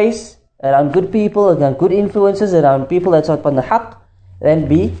good space, around good people, around good influences, around people that's upon the haqq, than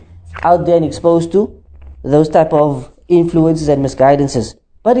be out there and exposed to those type of influences and misguidances.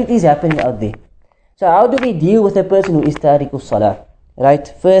 But it is happening out there. So how do we deal with a person who is tarikus salah? Right?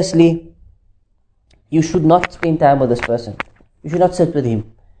 Firstly, you should not spend time with this person. You should not sit with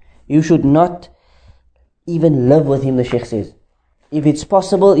him. You should not even live with him, the Shaykh says. If it's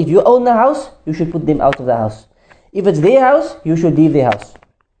possible, if you own the house, you should put them out of the house. If it's their house, you should leave their house.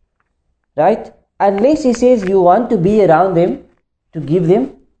 Right? Unless he says you want to be around them, to give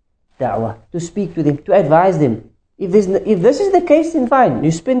them da'wah, to speak to them, to advise them. If this is the case, then fine.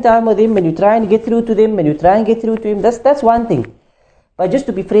 You spend time with him and you try and get through to them and you try and get through to him. That's one thing. But just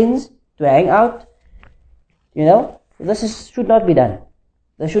to be friends, to hang out, you know, should not be done.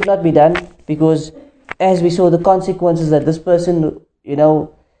 This should not be done, because as we saw, the consequences that this person, you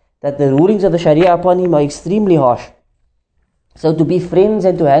know, that the rulings of the Sharia upon him are extremely harsh. So to be friends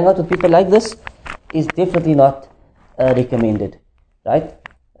and to hang out with people like this is definitely not recommended. Right?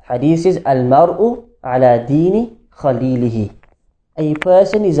 Hadith says, Al-mar'u ala dini khalilihi. A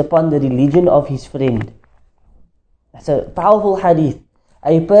person is upon the religion of his friend. That's a powerful hadith.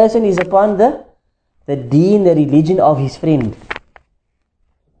 A person is upon the deen, the religion of his friend.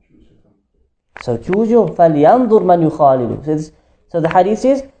 So choose your فَلْيَنْظُرْ مَنْ يُخَالِلُ. So So the hadith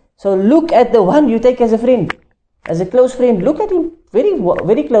says, so look at the one you take as a friend, as a close friend. Look at him very,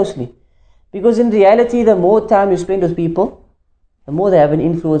 very closely. Because in reality, the more time you spend with people, the more they have an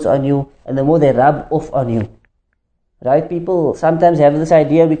influence on you and the more they rub off on you. Right? People sometimes have this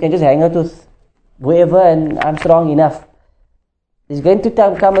idea, we can just hang out with whoever and I'm strong enough. There's going to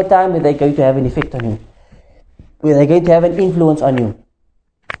come a time where they're going to have an effect on you, where they're going to have an influence on you.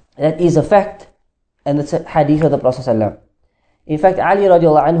 That is a fact, and it's a hadith of the Prophet ﷺ. In fact, Ali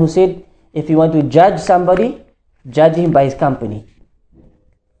radiallahu anhu said, if you want to judge somebody, judge him by his company.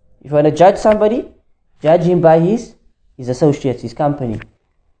 If you want to judge somebody, judge him by his associates, his company.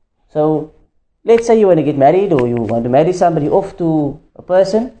 So, let's say you want to get married or you want to marry somebody off to a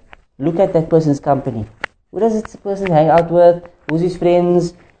person, look at that person's company. Who does this person hang out with? Who's his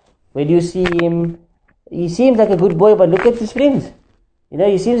friends? Where do you see him? He seems like a good boy, but look at his friends.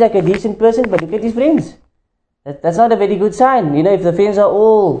 He seems like a decent person, but look at his friends. That's not a very good sign. If the friends are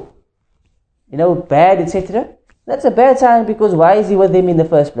all, bad, etc. That's a bad sign, because why is he with them in the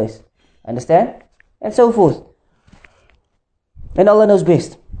first place? Understand? And so forth. And Allah knows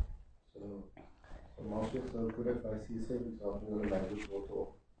best. So Marshall, good advice. He said, for example, in a language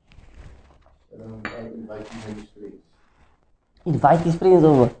water, inviting his friends. Invite his friends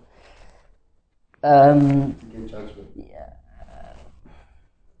over. To get judgment. Yeah.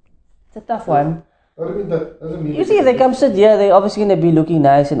 It's a tough one. I mean, that doesn't mean. You see, if they come sit here, they're obviously going to be looking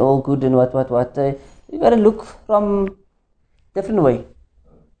nice and all good and what. You got to look from different way.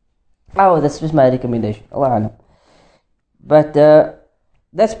 Oh, that's just my recommendation. Allah Alam. But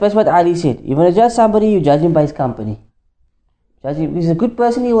that's what Ali said. You want to judge somebody, you judge him by his company. Judge him. If he's a good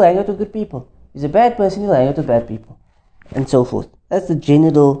person, he will hang out with good people. If he's a bad person, he will hang out with bad people. And so forth. That's the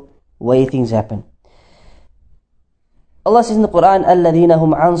general way things happen. Allah says in the Quran, الَّذِينَ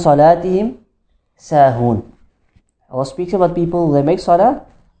هُمْ عَنْ صَلَاتِهِمْ سَاهُونَ. Allah speaks about people, they make salah,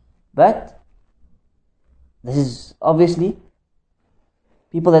 but this is obviously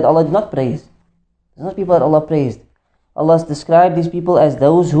people that Allah did not praise. It's not people that Allah praised. Allah has described these people as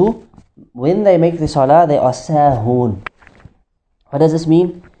those who, when they make the salah, they are sahun. What does this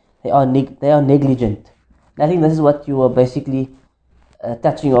mean? They are negligent. I think this is what you were basically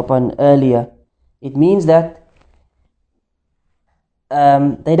touching upon earlier. It means that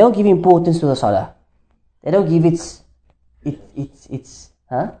they don't give importance to the salah. They don't give its the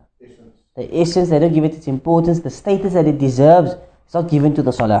essence. They don't give it its importance, the status that it deserves. It's not given to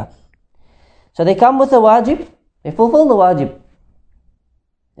the salah. So they come with the wajib, they fulfill the wajib,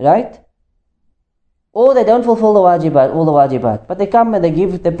 right? Or they don't fulfill all the wajibat, but they come and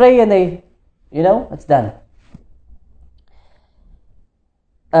they pray and they, it's done.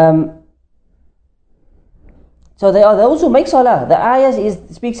 So they are those who make salah. The ayah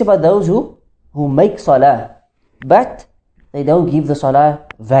speaks about those who make salah, but they don't give the salah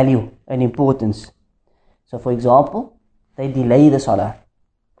value and importance. So for example, they delay the salah,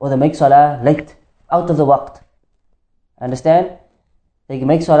 or they make salah late, out of the waqt. Understand? They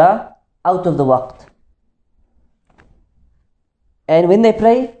make salah out of the waqt. And when they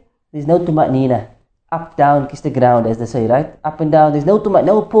pray, there's no tuma'nina. Up, down, kiss the ground, as they say, right? Up and down. There's no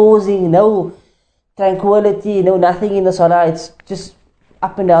pausing, no tranquility, no nothing in the salah. It's just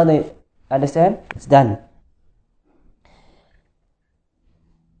up and down. They understand? It's done.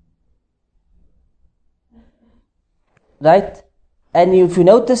 Right? And if you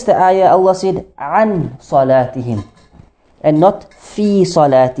notice the ayah, Allah said, an salatihim, and not fi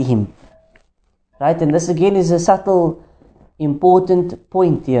salatihim. Right? And this again is a subtle, important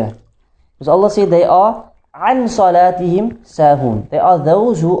point here. Because Allah said they are an salatihim sahun. They are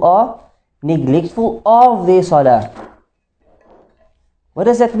those who are neglectful of their salah. What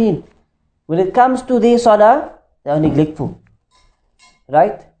does that mean? When it comes to their salah, they are neglectful.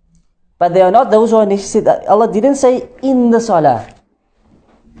 Right? But they are not those who are necessary. Allah didn't say in the salah.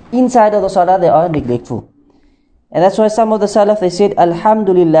 Inside of the salah, they are neglectful. And that's why some of the salaf, they said,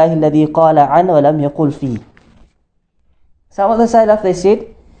 Alhamdulillah alladhi qala an wa lam yaqul fi. Some of the salaf, they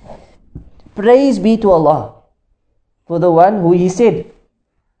said, praise be to Allah for the one who he said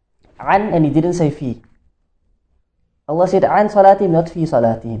an and he didn't say fi. Allah said an salatihim, not fi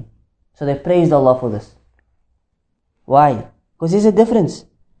salatihim. So they praised Allah for this. Why? Because there's a difference.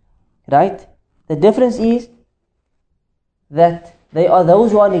 Right? The difference is that they are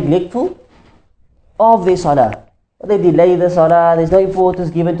those who are neglectful of their salah. They delay the salah, there's no importance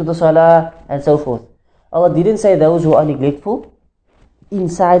given to the salah, and so forth. Allah didn't say those who are neglectful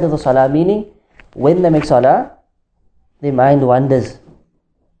inside of the salah, meaning when they make salah, their mind wanders.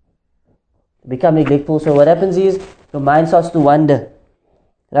 They become neglectful. So what happens is your mind starts to wander.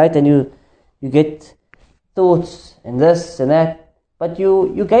 Right? And you get thoughts and this and that. but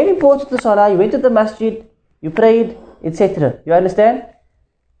you gave importance to salah, you went to the masjid, you prayed, etc. You understand?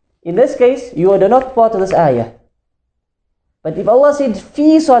 In this case, you are not part of this ayah. But if Allah said,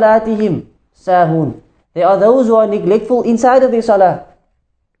 fi salatihim sahun, there are those who are neglectful inside of their salah,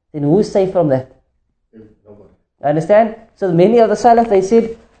 then who is safe from that? Understand? So many of the salaf, they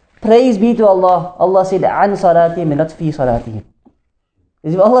said, praise be to Allah. Allah said, an salatihim and not fi salatihim.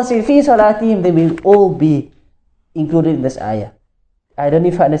 If Allah said fi salatihim, then we'll all be included in this ayah. I don't know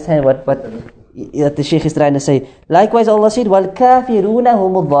if I understand what the Shaykh is trying to say. Likewise, Allah said, wal kafiruna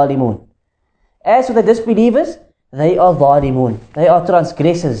humul zalimun. As for the disbelievers, they are zalimun. They are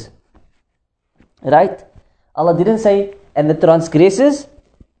transgressors. Right? Allah didn't say, and the transgressors,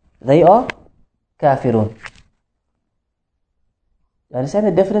 they are kafirun. You understand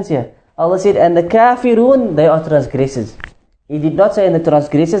the difference here? Allah said, and the kafirun, they are transgressors. He did not say, and the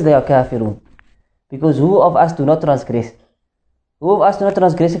transgressors, they are kafirun. Because who of us do not transgress? Who of us do not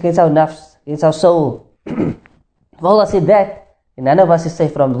transgress against our nafs, against our soul? If Allah said that, then none of us is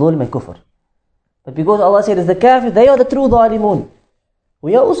safe from dhulm and kufr. But because Allah said, it's the kafir, they are the true dhalimun.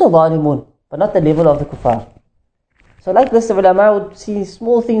 We are also dhalimun, but not the level of the kuffar. So like this, the ulama would see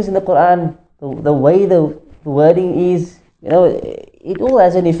small things in the Quran, the way the wording is, it all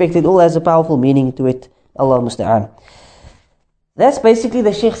has an effect, it all has a powerful meaning to it. Allah musta'an. That's basically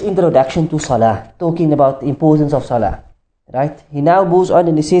the Shaykh's introduction to Salah, talking about the importance of Salah. Right? He now moves on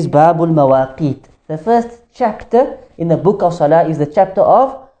and he says, Babul Mawaqit. The first chapter in the book of Salah is the chapter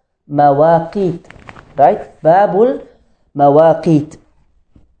of Mawaqit. Right? Babul Mawaqit.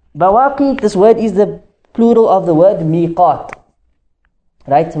 Mawaqit, this word is the plural of the word miqat.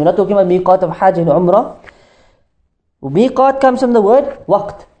 Right? So we're not talking about miqat of Hajj and Umrah. Miqat comes from the word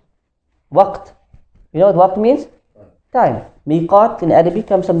waqt. Waqt. You know what waqt means? Time. Miqat in Arabic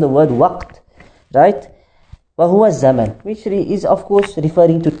comes from the word waqt. Right? وَهُوَ الزَّمَنِ, which is of course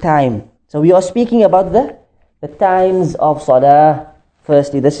referring to time. So we are speaking about the times of Salah.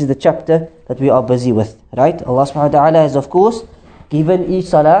 Firstly, this is the chapter that we are busy with. Right? Allah subhanahu wa ta'ala has of course given each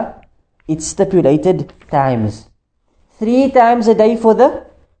Salah its stipulated times. 3 times a day for the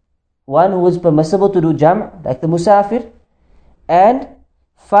one who is permissible to do jam', like the musafir, and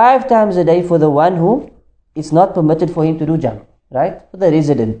 5 times a day for the one who it's not permitted for him to do jam', right? For the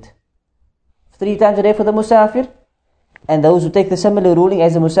resident. 3 times a day for the musafir, and those who take the similar ruling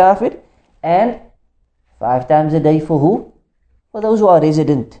as the musafir, and 5 times a day for who? For those who are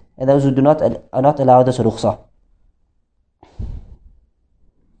resident, and those who are not allowed as rukhsah.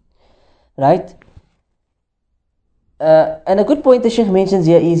 Right? And a good point the Shaykh mentions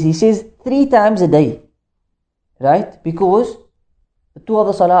here is, he says 3 times a day. Right? Because the 2 of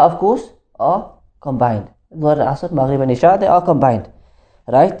the salah, of course, are combined. Dhuhr, Asr, Maghrib and Isha, they are combined.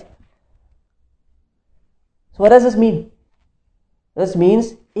 Right? So what does this mean? This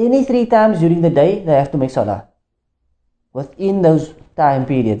means any 3 times during the day, they have to make salah. Within those time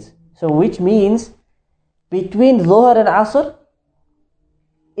periods. So which means, between Dhuhr and Asr,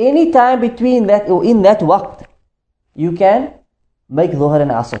 any time between that, or in that waqt, you can make Dhuhr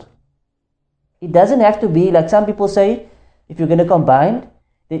and Asr. It doesn't have to be like some people say, if you're going to combine,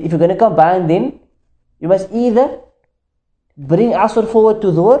 then you must either bring Asr forward to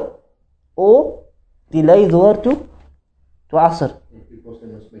Dhuhr, or delay Dhuhr to Asr. Because they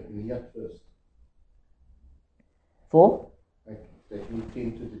must make niyat first. For? Like you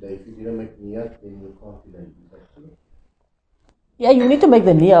tend to delay. If you didn't make niyat, then you can't delay. Yeah, you need to make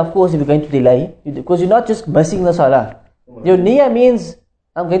the niyyah, of course, if you're going to delay. Because you're not just missing the salah. Your niyyah means,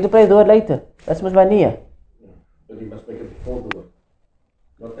 I'm going to pray Dhuhr later. That's my niyyah. Yeah. But you must make it before Dhuhr.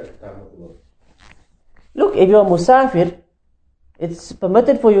 Not at the time of Dhuhr. Look, if you're a musafir, it's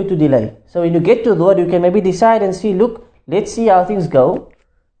permitted for you to delay. So when you get to Dhuhr, you can maybe decide and see, look, let's see how things go.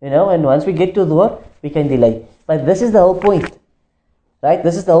 And once we get to Dhuhr, we can delay. But this is the whole point. Right?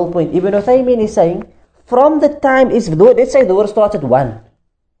 This is the whole point. Ibn Uthaymin is saying, from the time is Dhuhr, let's say Dhuhr starts at 1.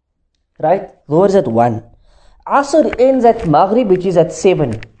 Right? Dhuhr is at 1. Asr ends at Maghrib, which is at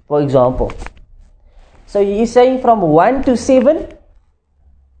 7, for example. So he is saying from 1 to 7,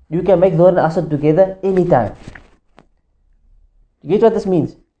 you can make Dhuhr and Asr together anytime. You get what this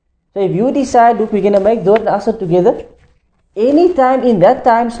means? So if you decide, look, we're going to make Dhuhr and Asr together, anytime in that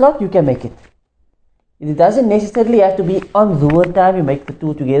time slot, you can make it. It doesn't necessarily have to be on Dhuhr time you make the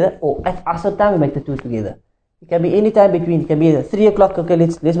 2 together, or at Asr time you make the 2 together. It can be any time between. It can be 3 o'clock, okay,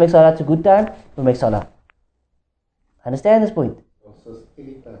 let's make Salah, it's a good time, we'll make Salah. Understand this point? So it's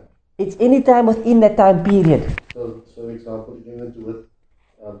any time. It's any time within that time period. So for example, you're going to do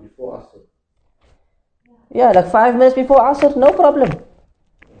it before Asr. Yeah, like 5 minutes before Asr, no problem.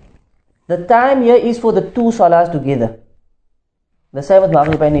 The time here is for the 2 Salahs together. The same with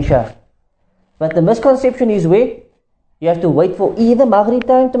Maghrib and Isha. But the misconception is where you have to wait for either Maghrib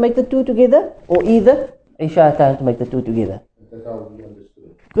time to make the two together or either Isha time to make the two together. That's how we understood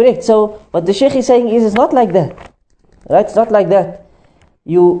it. Correct. So what the Shaykh is saying is it's not like that. Right? It's not like that.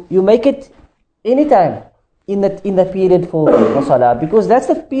 You make it anytime in that period for Salah, because that's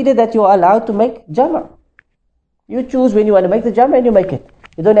the period that you are allowed to make Jama'. You choose when you want to make the Jama' and you make it.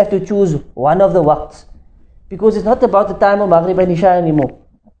 You don't have to choose one of the waqts, because it's not about the time of Maghrib and Isha anymore.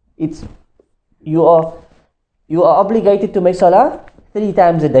 It's you are obligated to make Salah 3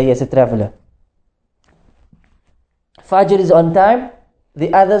 times a day as a traveler. Fajr is on time,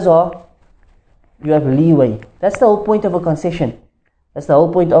 the others are, you have leeway. That's the whole point of a concession. That's the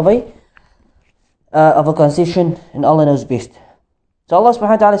whole point of a concession, and Allah knows best. So Allah subhanahu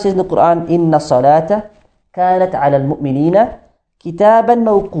wa ta'ala says in the Quran, Inna salata kanat ala al-mu'minina kitaban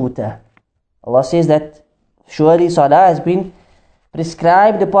mawquta. Allah says that surely salah has been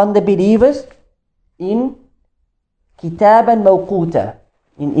prescribed upon the believers in kitaban mawquta,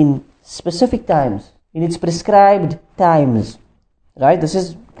 in specific times, in its prescribed times. Right? This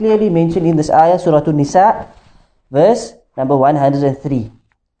is clearly mentioned in this ayah, Surah An-Nisa, verse number 103.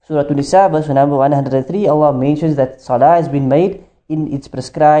 Surah An-Nisa, verse number 103, Allah mentions that salah has been made in its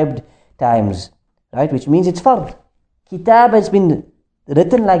prescribed times. Right? Which means it's fard. Kitab has been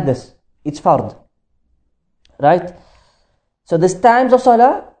written like this. It's fard. Right? So these times of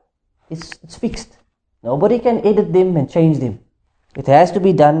salah, it's fixed. Nobody can edit them and change them. It has to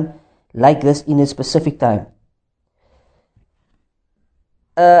be done like this in a specific time.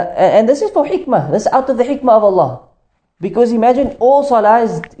 And this is for hikmah. This is out of the hikmah of Allah. Because imagine all salah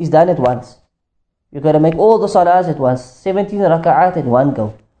is done at once. You've got to make all the salahs at once. 17 raka'at in one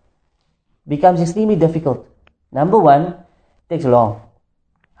go. Becomes extremely difficult. Number 1, takes long.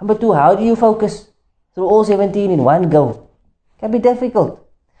 Number 2, how do you focus through all 17 in one go? Can be difficult.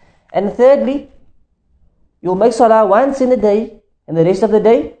 And thirdly, you'll make salah once in a day, and the rest of the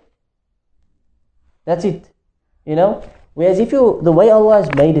day, that's it. You know? Whereas if the way Allah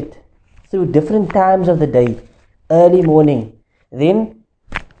has made it, through different times of the day, early morning, then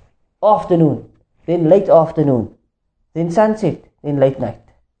afternoon, then late afternoon, then sunset, then late night.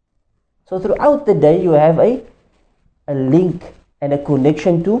 So throughout the day you have a link and a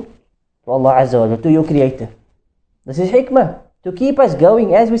connection to Allah Azza wa Jalla, to your Creator. This is hikmah, to keep us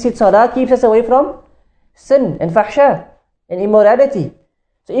going. As we said, salah keeps us away from sin and fahsha and immorality.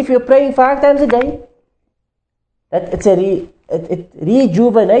 So if you're praying 5 times a day, it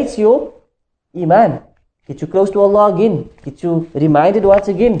rejuvenates your iman. Get you close to Allah again. Get you reminded once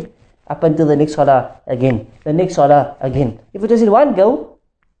again. Up until the next salah again. The next salah again. If it is in one go,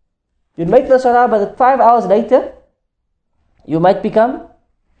 you'd make the salah, but 5 hours later, you might become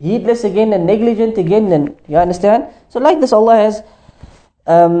heedless again and negligent again. And you understand? So like this, Allah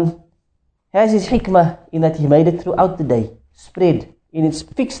has His hikmah in that He made it throughout the day. Spread in its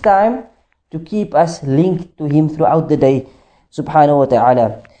fixed time to keep us linked to Him throughout the day. Subhanahu wa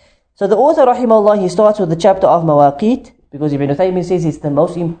ta'ala. So the author, rahimahullah, he starts with the chapter of Mawaqit, because Ibn Uthaymin says it's the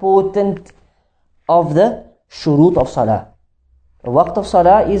most important of the shurut of salah. The waqt of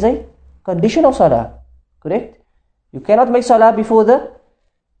salah is a condition of salah. Correct? You cannot make salah before the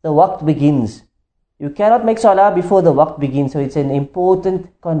waqt begins. You cannot make salah before the waqt begins. So it's an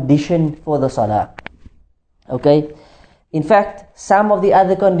important condition for the salah. Okay? In fact, some of the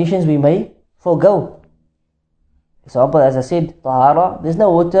other conditions we may forgo. Example, as I said, tahara, there's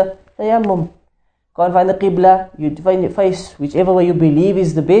no water, tayammum. Can't find the qibla, you find your face, whichever way you believe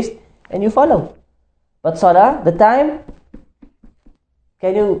is the best, and you follow. But salah, the time,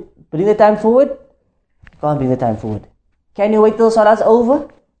 can you bring the time forward? You can't bring the time forward. Can you wait till salah's over?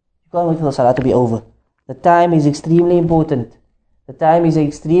 You can't wait till the salah to be over. The time is extremely important. The time is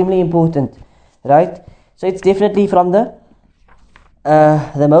extremely important. Right? So it's definitely from the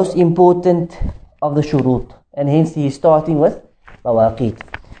most important of the shurut. And hence he is starting with mawaqit.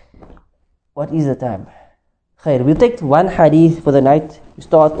 What is the time? Khair, we'll take one hadith for the night. We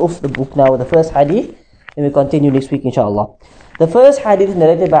start off the book now with the first hadith, and we'll continue next week inshallah. The first hadith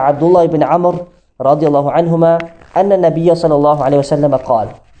narrated by Abdullah ibn Amr radiallahu anhuma, anna Nabiya sallallahu alayhi wa sallam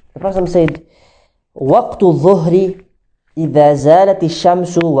qal. The Prophet said, وَقْتُ الظُّهْرِ إِذَا زَالَتِ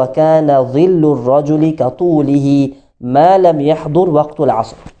الشَّمْسُ وَكَانَ ظِلُّ الرَّجُلِ كَطُولِهِ مَا لَمْ يَحْضُرْ وَقْتُ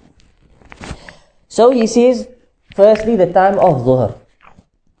الْعَصْرِ. So he says, firstly, the time of Dhuhr.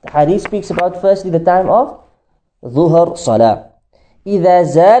 The hadith speaks about firstly the time of Dhuhr Salah. إِذَا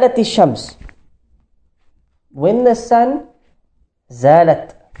زَالَتِ الشَّمْسِ. When the sun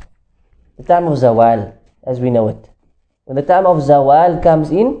zalat, the time of Zawal, as we know it. When the time of Zawal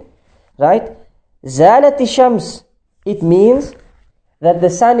comes in, right? Zalat shams, it means that the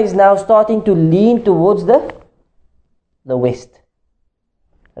sun is now starting to lean towards the west.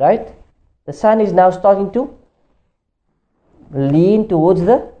 Right? The sun is now starting to lean towards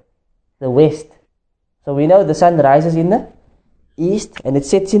the west. So we know the sun rises in the east and it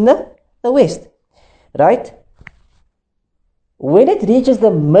sets in the west. Right? When it reaches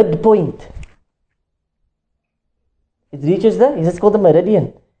the midpoint, it's called the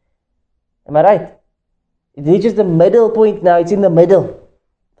meridian. Am I right? It reaches the middle point now, it's in the middle.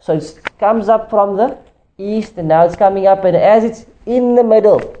 So it comes up from the east and now it's coming up, and as it's in the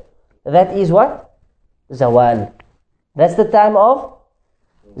middle, that is what? Zawal. That's the time of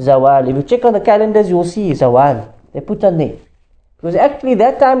Zawal. If you check on the calendars, you will see Zawal. They put on there. Because actually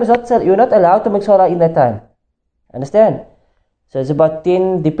that time is not, you're not allowed to make salah in that time. Understand? So it's about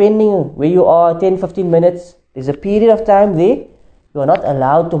 10, depending where you are, 10, 15 minutes. There's a period of time there, you are not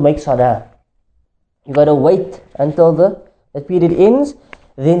allowed to make salah. You got to wait until that period ends,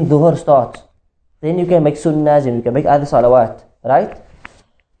 then dhuhr starts. Then you can make sunnahs and you can make other salawat. Right?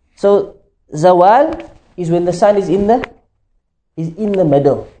 So Zawal is when the sun is in the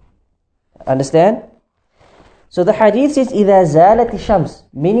middle. Understand? So the hadith says إِذَا زَالَتِ الشَّمْسِ,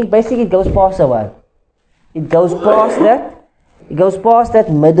 meaning basically it goes past Zawal. It goes past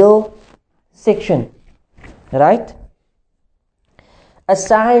that middle section. Right? A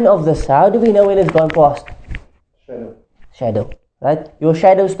sign of this. How do we know when it's gone past? Shadow. Right? Your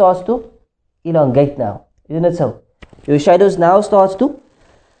shadow starts to elongate now. Isn't it so? Your shadows now starts to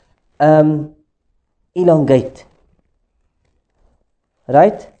elongate.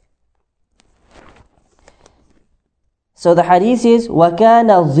 Right? So the hadith says, وَكَانَ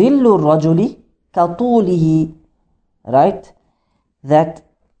ظِلُّ الرَّجُلِ كَطُولِهِ. Right? That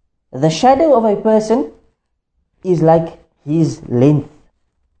the shadow of a person is like his length.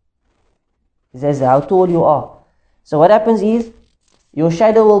 He says how tall you are. So what happens is, your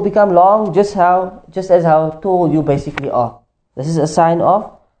shadow will become long just as how tall you basically are. This is a sign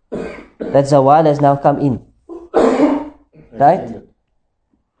of that Zawal has now come in. Right?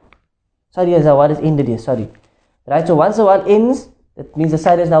 Sorry, Zawal has ended here, sorry. Right, so once Zawal ends, that means the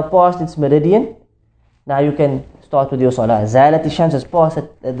sun is now past its meridian. Now you can start with your salah. Zalat Shams has passed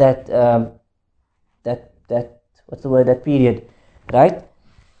that period. Right?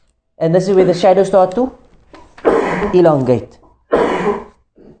 And this is where the shadows start to elongate.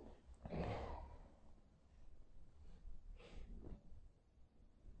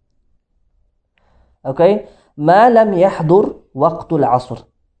 Okay? ما لم يحضر وقت العصر.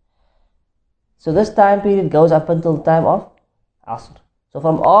 So this time period goes up until the time of Asr. So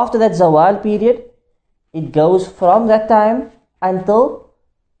from after that Zawal period, it goes from that time until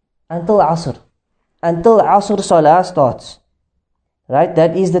Asr. Until Asr Salah starts. Right?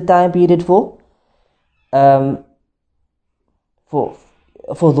 That is the time period for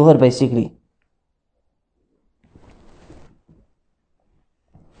Dhuhr basically.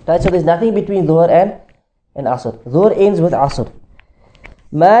 Right? So there's nothing between Dhuhr and Asr. Dhuhr ends with Asr.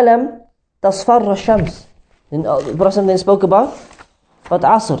 ما لم تصفر الشمس. Then the Prophet then spoke about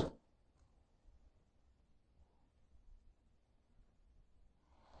Asr.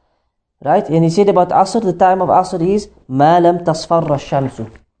 Right? And he said about Asr, the time of Asr is ما لم تصفر الشمس.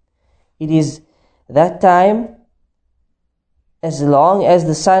 It is that time as long as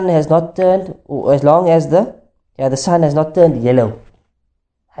the sun has not turned, or as long as the sun has not turned yellow.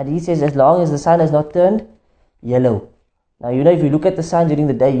 Hadith says as long as the sun has not turned yellow. Now you know, if you look at the sun during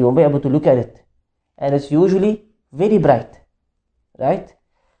the day, you won't be able to look at it. And it's usually very bright. Right?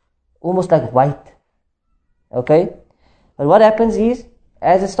 Almost like white. Okay? But what happens is,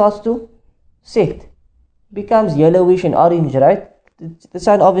 as it starts to set, it becomes yellowish and orange, right? The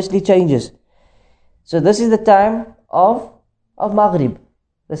sun obviously changes. So this is the time of Maghrib.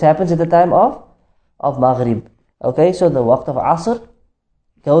 This happens at the time of Maghrib. Okay, so the waqt of Asr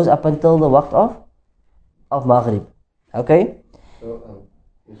goes up until the waqt of Maghrib. Okay? So,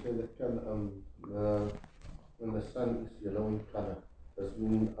 you said that when the sun is yellow in color, does it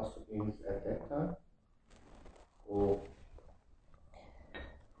mean Asr ends at that time? Or?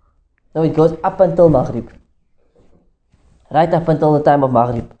 No, it goes up until Maghrib. Right up until the time of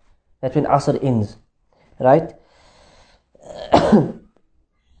Maghrib. That's when Asr ends. Right?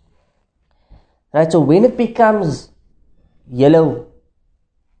 Right, so when it becomes yellow,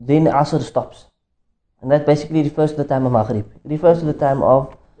 then Asr stops. And that basically refers to the time of Maghrib. It refers to the time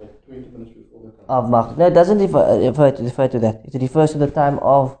of 20 minutes before the time. Of Maghrib. No, it doesn't refer to that. It refers to the time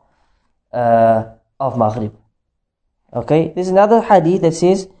of Maghrib. Okay? There's another hadith that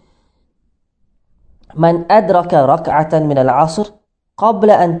says, من أدرك ركعة من العصر قبل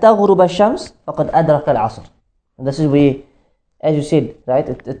أن تغرب الشمس فقد أدرك العصر. And this is where as you said, right?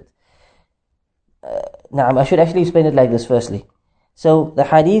 I should actually explain it like this firstly. So the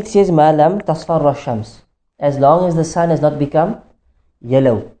hadith says, "Ma lam tasfarra shams," as long as the sun has not become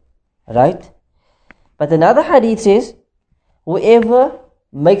yellow, right? But another hadith says, whoever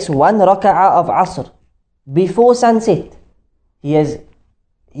makes one raka'ah of Asr before sunset, he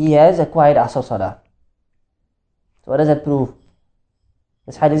has acquired Asr Salah. So what does that prove?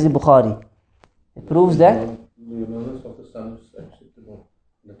 This hadith is Bukhari. It proves that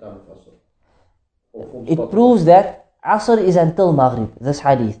it proves that Asr is until Maghrib, this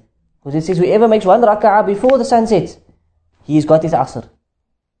hadith. Because it says whoever makes one raka'ah before the sun sets, he's got his Asr.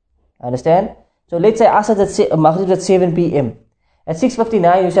 Understand? So let's say Asr at Maghrib at 7 p.m. At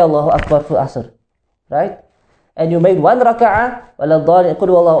 6:59 you say Allahu Akbar for Asr. Right? And you made one raka'ah, وَلَا قُلْ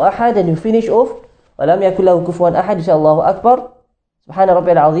وَاللَّهُ أَحَدٍ, and you finish off, وَلَمْ يَكُنْ لَهُ كُفُوًا أَحَدٍ, you say Allahu Akbar, Subhana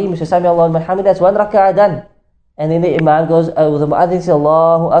Rabbil Azim, you say Sami Allahu liman hamidah, that's one raka'ah done. And then the Imam goes, the Mu'adhin says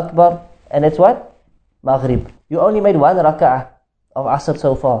Allahu Akbar, and that's what? Maghrib. You only made one raka'ah of Asr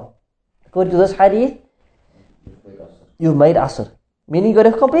so far. According to this hadith, you've made Asr. Meaning you got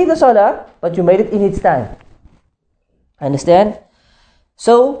to complete the Salah, but you made it in its time. Understand?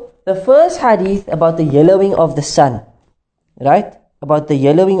 So, the first hadith about the yellowing of the sun, right? About the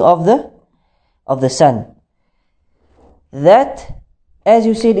yellowing of the sun. That, as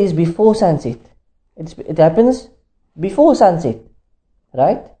you said, is before sunset. It happens before sunset,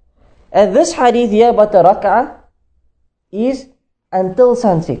 right? And this hadith here about the rak'ah is until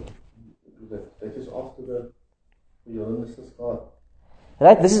sunset. That is after the start.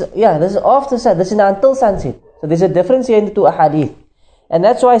 Right? This is after sunset. This is until sunset. So there's a difference here in the two hadith. And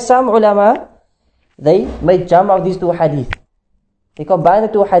that's why some ulama, they made jam of these two hadith. They combined the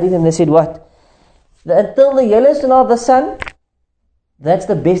two hadith and they said what? Until the yellowing of the sun, that's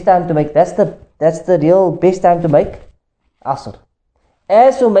the best time to make, that's the real best time to make Asr.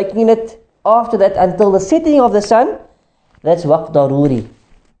 As for making it after that until the setting of the sun, that's waqt daruri.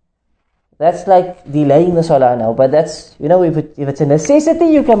 That's like delaying the salah now. But that's, if it's a necessity,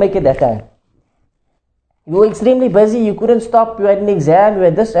 you can make it that time. You were extremely busy, you couldn't stop, you had an exam, you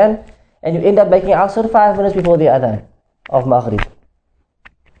had this and you end up making Asr 5 minutes before the adhan of Maghrib.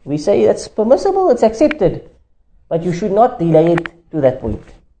 We say it's permissible, it's accepted. But you should not delay it to that point.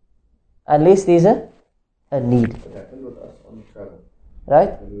 Unless there's a need. It happened with us on travel.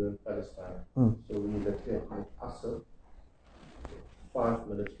 Right? When we were in Palestine. So we literally had to make Asr 5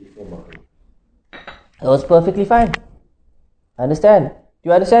 minutes before Maghrib. That was perfectly fine. Understand? Do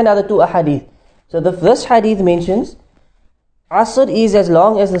you understand the other two ahadith? So this hadith mentions Asr is as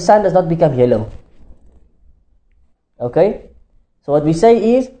long as the sun does not become yellow. Okay? So what we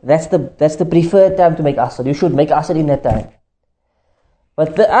say is that's the preferred time to make Asr. You should make Asr in that time.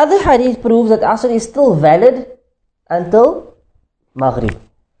 But the other hadith proves that Asr is still valid until Maghrib.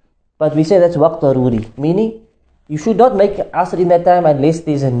 But we say that's waqt daruri, meaning you should not make Asr in that time unless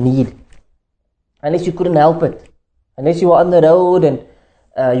there's a need. Unless you couldn't help it. Unless you were on the road and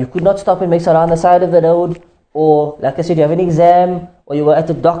you could not stop and make salah on the side of the road, or like I said, you have an exam, or you were at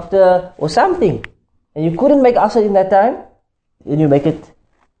the doctor, or something, and you couldn't make Asr in that time, then you make it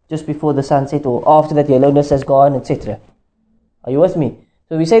just before the sunset, or after that yellowness has gone, etc. Are you with me?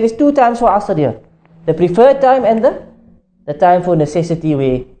 So we say there's two times for Asr here. The preferred time and the time for necessity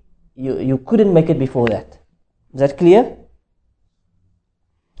where you couldn't make it before that. Is that clear?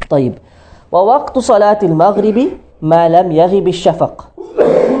 طيب. ووقت صلاة المغرب ما لم يغب الشفق.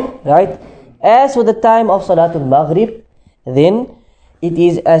 Right? As for the time of Salatul Maghrib, then it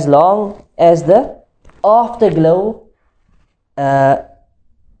is as long as the afterglow has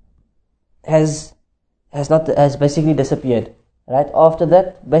basically disappeared. Right? After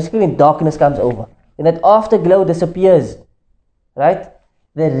that, basically darkness comes over. And that afterglow disappears. Right?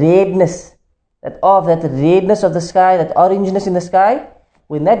 The redness, that redness of the sky, that orangeness in the sky,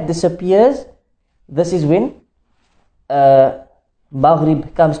 when that disappears, this is when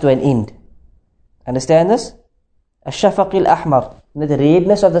Maghrib comes to an end. Understand this? Ash-shafaq al-ahmar. When the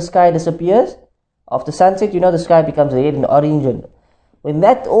redness of the sky disappears, after sunset, the sky becomes red and orange. And when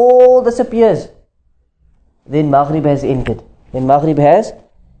that all disappears, then Maghrib has ended. Then Maghrib has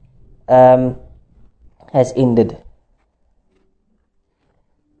ended.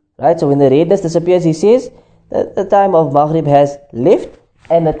 Right? So when the redness disappears, he says that the time of Maghrib has left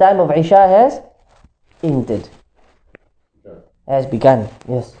and the time of Isha has entered. Has begun.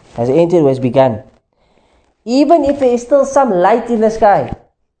 Yes. Has entered or has begun. Even if there is still some light in the sky.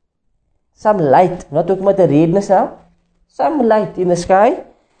 Some light. I'm not talking about the redness now. Some light in the sky.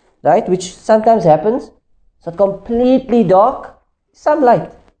 Right? Which sometimes happens. So completely dark. Some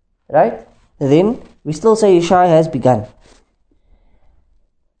light. Right? Then we still say Isha has begun.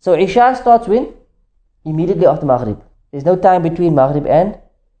 So Isha starts when? Immediately after Maghrib. There's no time between Maghrib and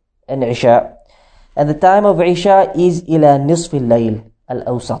Isha. And the time of Isha is ila nisf al-layl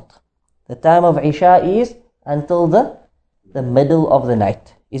al-awsat. The time of Isha is until the middle of the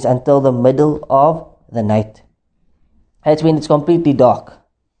night. Is until the middle of the night. That's when it's completely dark.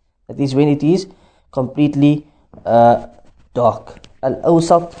 That is when it is completely dark.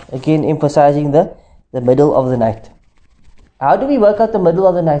 Al-awsat, again emphasizing the middle of the night. How do we work out the middle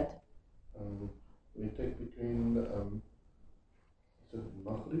of the night? We take between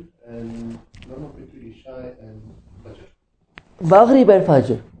Maghrib and between Isha and Fajr. Maghrib and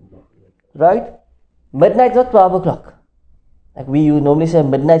Fajr. Right? Midnight is not 12 o'clock. Like we normally say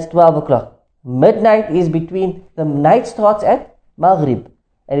midnight is 12 o'clock. Midnight is between, the night starts at Maghrib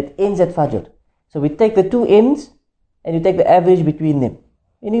and it ends at Fajr. So we take the two ends and you take the average between them,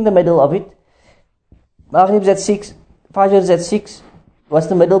 meaning the middle of it. Maghrib is at 6, Fajr is at 6. What's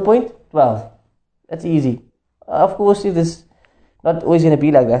the middle point? 12. That's easy. Of course, it is not always going to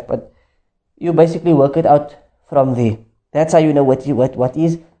be like that, but you basically work it out from there. That's how you know what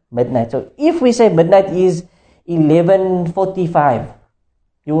is midnight. So if we say midnight is 11:45,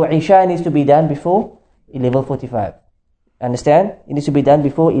 your Isha needs to be done before 11:45. Understand? It needs to be done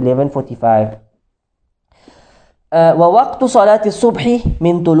before 11:45. ووقت صلاة الصبح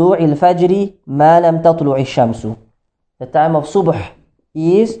من طلوع الفجر ما لم تطلع الشمس. The time of subh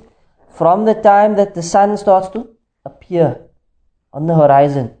is from the time that the sun starts to appear on the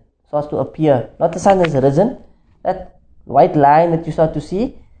horizon, starts to appear. Not the sun has risen, that white line that you start to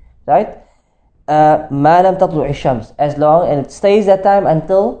see, right? ما لم تطلع الشمس, as long, and it stays that time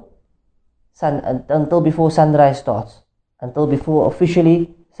until before sunrise starts, until before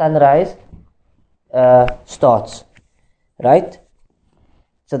officially sunrise starts, right?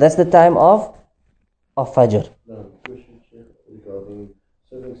 So that's the time of Fajr. Now, question regarding,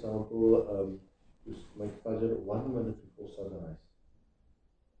 so for example, you make Fajr 1 minute before sunrise.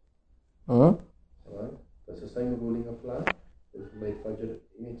 Alright? Does the same ruling apply if you make Fajr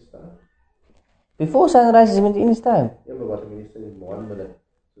in its time? Before sunrise is in its time. Yeah, but what I mean is in 1 minute.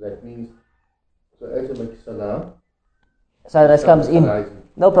 So that means, so as you make Salah, sunrise comes in.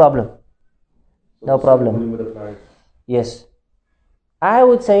 No problem. So No problem. ruling would apply. Yes. I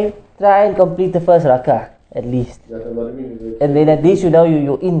would say try and complete the first rak'ah at least. Yeah, so what I mean is, And then at least you know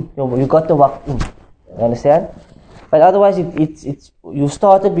you're in. You got the waqt in. You understand? But otherwise it's you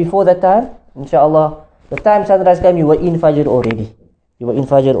started before that time. Inshallah, the time sunrise came, you were in Fajr already.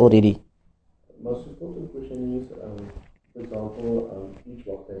 most important question is, for example, each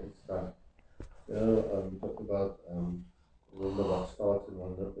waqt at its time. You know, we talk about when the waqt starts and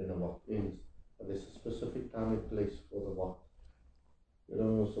when the waqt ends. But there's a specific time and place for the waqt. You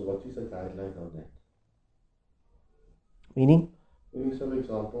know, so what is the guideline on that? Meaning? Meaning, so for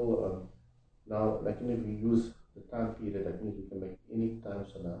example, now, like if we use the time period, that means we can make any time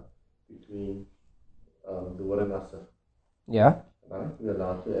salah between the Dhuhr and Asr. Yeah. Right? We are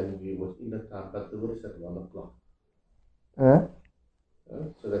allowed to, and we was in the time, but the Dhuhr is at 1 o'clock.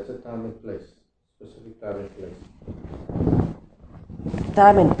 So that's a time and place, specific time and place.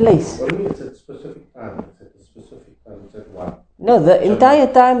 Time and place. What do you mean it's a specific time? It's at a specific time, it's at 1. No, the entire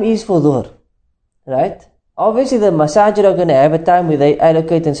time is for Dhuhr. Right? Obviously the masajid are going to have a time where they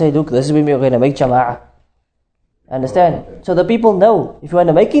allocate and say, look, this is when we're going to make jama'ah. Understand? Oh, okay. So the people know, if you want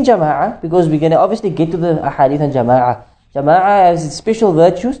to make in jama'ah, because we're going to obviously get to the ahadith and jama'ah. Jama'ah has its special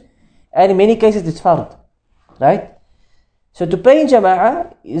virtues, and in many cases it's fard. Right? So to pray in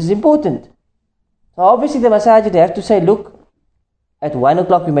jama'ah is important. So obviously the masajid have to say, look, at 1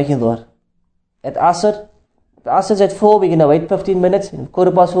 o'clock we're making dhuhr. At Asr, if Asr is at 4, we're going to wait 15 minutes, and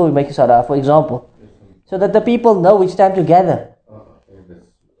 4:15 we're making salah, for example. So that the people know which time to gather.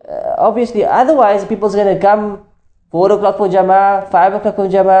 Obviously, otherwise people's going to come 4 o'clock for jama'ah, 5 o'clock for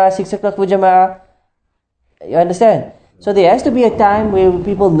jama'ah, 6 o'clock for jama'ah. You understand? So there has to be a time where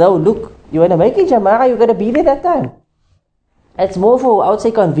people know, look, you want to make it jama'ah, you're going to be there that time. It's more for, I would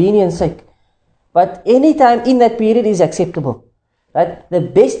say, convenience sake. But any time in that period is acceptable. Right? The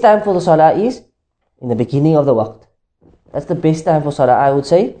best time for the salah is in the beginning of the waqt. That's the best time for salah, I would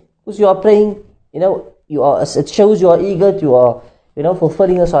say. Because you are praying, it shows you are eager, you are,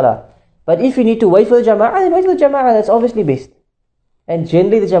 fulfilling the salah. But if you need to wait for the jama'ah, then wait for the jama'ah, that's obviously best. And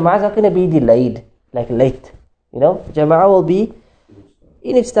generally the jama'ah is not going to be delayed, like late. Jama'ah will be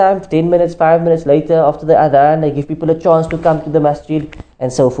in its time, 10 minutes, 5 minutes later after the adhan, they give people a chance to come to the masjid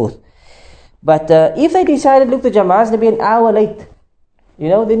and so forth. But if they decided, look, the jama'ah is going to be an hour late,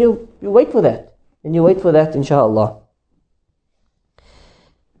 then you wait for that. Inshallah.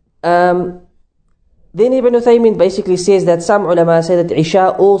 then Ibn Uthaymin basically says that some ulama say that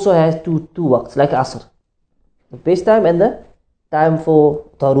Isha also has two waqts, like Asr. The best time and the time for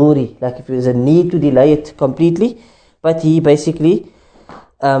Daruri, like if there's a need to delay it completely. But he basically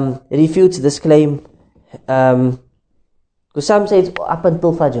refutes this claim. Because some say it's up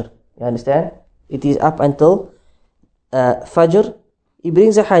until Fajr. You understand? It is up until Fajr. He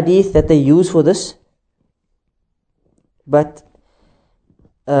brings a hadith that they use for this. But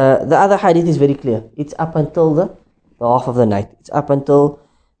the other hadith is very clear. It's up until the half of the night. It's up until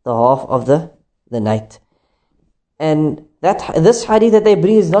the half of the night. And this hadith that they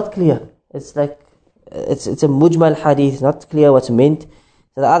bring is not clear. It's like it's a mujmal hadith, not clear what's meant.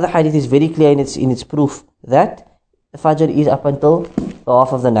 So the other hadith is very clear in its proof that the Fajr is up until the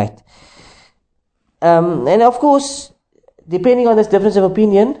half of the night. And of course, depending on this difference of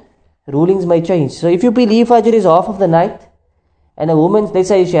opinion, rulings may change. So if you believe Fajr is half of the night, and a woman, let's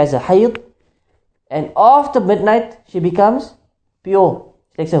say she has a hayd, and after midnight she becomes pure,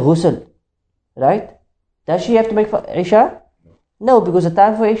 she takes a ghusl, right? Does she have to make Isha? No, because the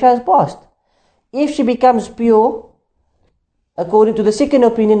time for Isha has passed. If she becomes pure, according to the second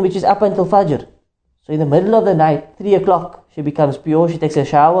opinion, which is up until Fajr, so in the middle of the night, 3 o'clock, she becomes pure, she takes a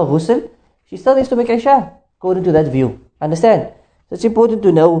shower, ghusl, she still needs to make Isha, according to that view. Understand? So it's important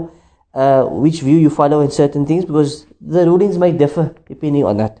to know which view you follow in certain things, because the rulings might differ depending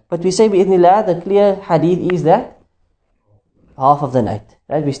on that. But we say, bi'idhnillah, the clear hadith is that half of the night.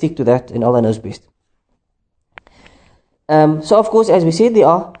 Right? We stick to that, and Allah knows best. So of course, as we said, there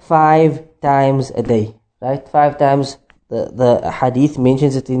are 5 times a day. Right? 5 times the hadith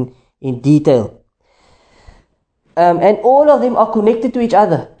mentions it in detail. And all of them are connected to each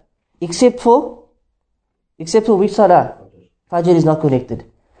other, except for which salah? Fajr is not connected.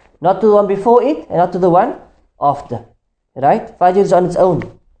 Not to the one before it, and not to the one after. Right? Fajr is on its own.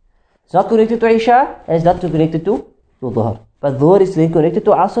 It's not connected to Isha, and it's not connected to Dhuhr. But Dhuhr is then connected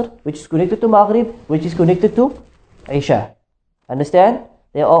to Asr, which is connected to Maghrib, which is connected to Isha. Understand?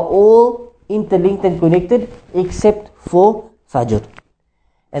 They are all interlinked and connected, except for Fajr.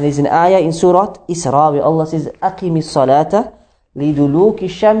 And there's an ayah in Surah Isra where Allah says, أَقِمِ الصَّلَاةَ لِدُلُوكِ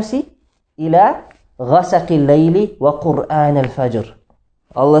الشَّمْسِ إِلَى غَسَقِ اللَّيْلِ وَقُرْآنَ الْفَجْرِ.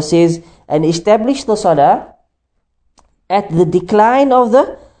 Allah says, and establish the salah at the decline of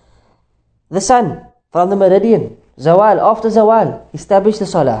the sun from the meridian. Zawal, after Zawal, establish the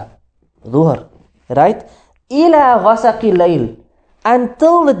salah. Dhuhr. Right? Ila ghasaqi layl.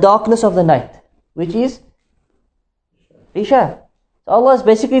 Until the darkness of the night. Which is Isha. So Allah is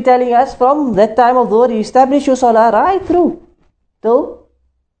basically telling us, from that time of Dhuhr, you establish your salah right through till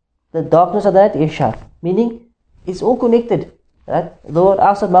the darkness of the night, Isha. Meaning, it's all connected. Right? Dhuhr,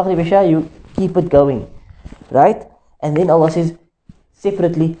 Asr, Maghrib, Isha, you keep it going. Right? And then Allah says,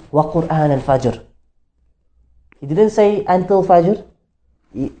 separately, wa Qur'an al-Fajr. He didn't say until Fajr.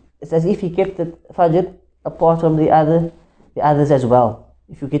 It's as if he kept the Fajr apart from the others as well.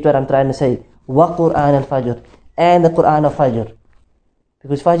 If you get what I'm trying to say. Wa Qur'an al-Fajr. And the Qur'an of Fajr.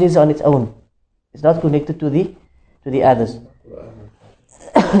 Because Fajr is on its own. It's not connected to the others.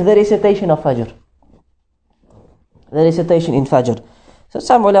 The recitation of Fajr. The recitation in Fajr. So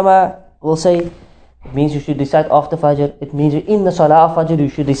some ulama will say, it means you should recite after Fajr. It means in the Salah of Fajr you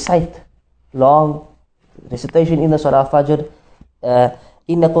should recite long recitation in the Salah of Fajr.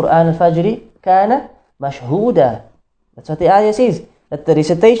 In the Quran al-Fajri kana mashhuda. That's what the ayah says. That the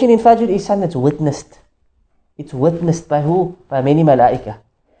recitation in Fajr is something that's witnessed. It's witnessed by who? By many malaika.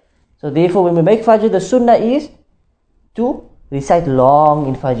 So therefore when we make Fajr, the sunnah is to recite long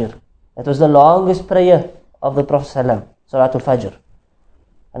in Fajr. That was the longest prayer of the Prophet ﷺ, Salatul Fajr.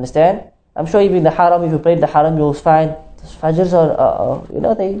 Understand? I'm sure even in the Haram, if you pray in the Haram, you will find Fajrs are,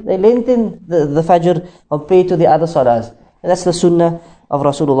 they lengthen the Fajr compared to the other Salahs. And that's the Sunnah of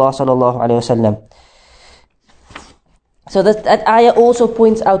Rasulullah sallallahu alaihi wasallam. So that ayah also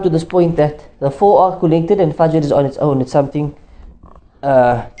points out to this point that the 4 are connected and Fajr is on its own. It's something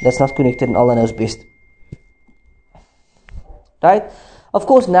that's not connected, and Allah knows best. Right? Of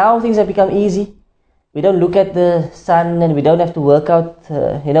course, now things have become easy. We don't look at the sun and we don't have to work out,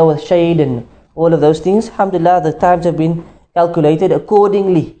 with shade and all of those things. Alhamdulillah, the times have been calculated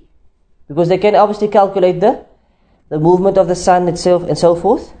accordingly. Because they can obviously calculate the movement of the sun itself and so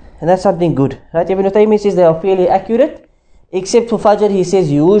forth. And that's something good. Right? Ibn Taymiyyah says they are fairly accurate. Except for Fajr, he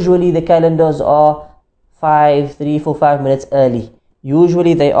says usually the calendars are 3, 4, 5 minutes early.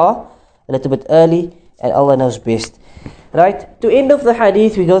 Usually they are a little bit early, and Allah knows best. Right? To end off the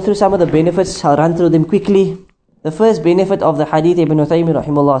hadith, we go through some of the benefits. I'll run through them quickly. The first benefit of the hadith, Ibn Taymiyyah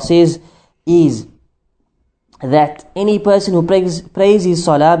rahimahullah says, is that any person who prays his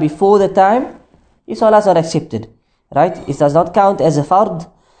salah before the time, his salah is not accepted. Right? It does not count as a fard.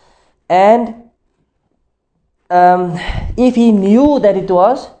 And if he knew that it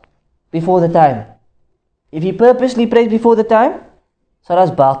was before the time, if he purposely prayed before the time, salah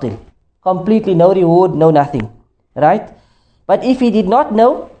is batil. Completely no reward, no nothing. Right? But if he did not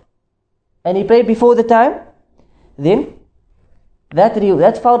know, and he prayed before the time, then that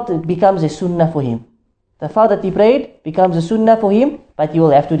fard becomes a sunnah for him. The fard that he prayed becomes a sunnah for him, but you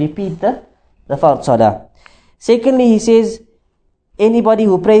will have to repeat the fard salah. Secondly, he says, anybody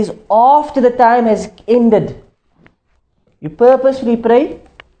who prays after the time has ended, you purposefully pray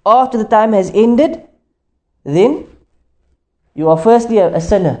after the time has ended, then you are firstly a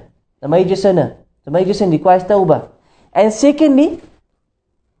sinner, a major sinner. The major sin requires tawbah. And secondly,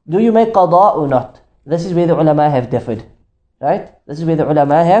 do you make qada or not? This is where the ulama have differed. Right? This is where the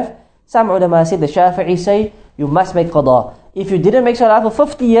ulama have. Some ulama say, the Shafi'i say, you must make qada. If you didn't make salah for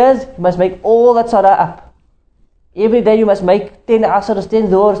 50 years, you must make all that salah up. Every day you must make 10 asrs, 10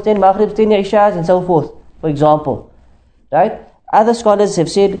 dhuhrs, 10 maghribs, 10 ishas and so forth, for example. Right? Other scholars have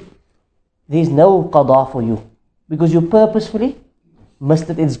said, there is no qada for you. Because you purposefully missed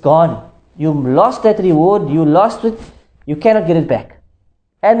it, it's gone. You lost that reward, you lost it, you cannot get it back.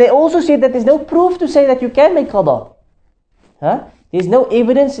 And they also said that there's no proof to say that you can make qada. There's no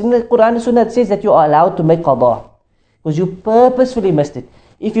evidence in the Quran and Sunnah that says that you are allowed to make qada. Because you purposefully missed it.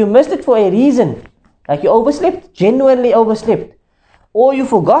 If you missed it for a reason, like you overslept, genuinely overslept, or you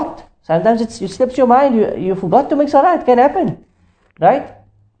forgot, sometimes it slips your mind, you forgot to make salah, it can happen. Right?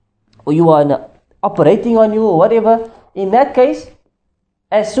 Or you are operating on you or whatever. In that case,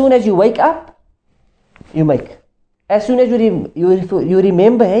 as soon as you wake up, you make. As soon as you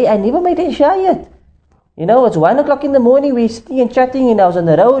remember, hey, I never made Isha yet. You know, it's 1 o'clock in the morning, we're sitting and chatting and I was on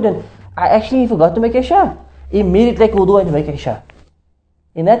the road and I actually forgot to make Isha. Immediately take wudu and make Isha.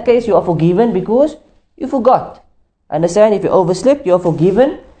 In that case, you are forgiven because you forgot. Understand? If you overslept, you are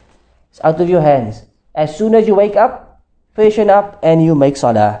forgiven. It's out of your hands. As soon as you wake up, freshen up and you make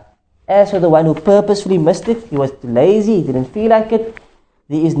salah. As for the one who purposefully missed it, he was lazy, he didn't feel like it,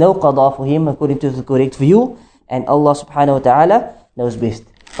 there is no qada for him according to the correct view, and Allah subhanahu wa ta'ala knows best.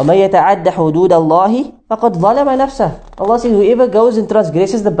 وَمَن يَتَعَدَّ حُدُودَ اللَّهِ فَقَدْ ظَلَمَ نَفْسَهُ. Allah says, whoever goes and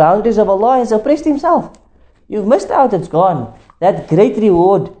transgresses the boundaries of Allah has oppressed himself. You've missed out, it's gone. That great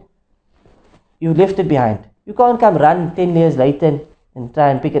reward, you left it behind. You can't come run 10 years later and try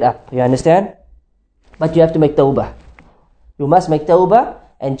and pick it up. You understand? But you have to make tawbah. You must make tawbah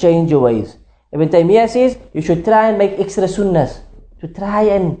and change your ways. Ibn Taymiyyah says, you should try and make extra sunnahs. To try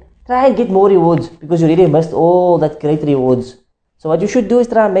and get more rewards, because you really missed all that great rewards. So what you should do is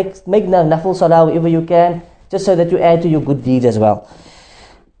try and make nafil salah wherever you can, just so that you add to your good deeds as well.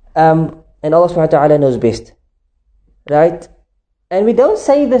 And Allah subhanahu wa ta'ala knows best. Right? And we don't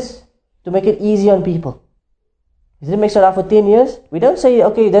say this to make it easy on people. You didn't make salah for 10 years. We don't say,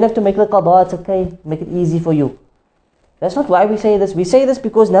 okay, you don't have to make the qada, it's okay, make it easy for you. That's not why we say this. We say this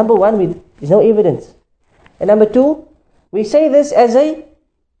because number one, there's no evidence. And number two, we say this as a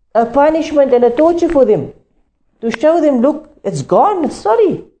punishment and a torture for them. To show them, look, it's gone, it's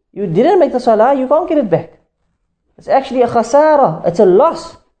sorry. You didn't make the salah, you can't get it back. It's actually a khasara, it's a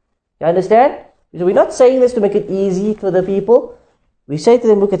loss. You understand? So we're not saying this to make it easy for the people. We say to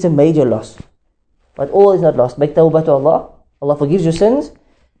them, look, it's a major loss. But all is not lost. Make tawbah to Allah. Allah forgives your sins.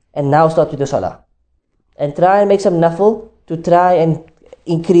 And now start with the salah. And try and make some nafil to try and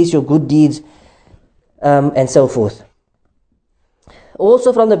increase your good deeds and so forth.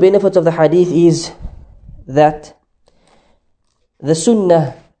 Also from the benefits of the hadith is that the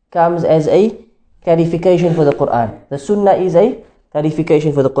sunnah comes as a clarification for the Quran. The sunnah is a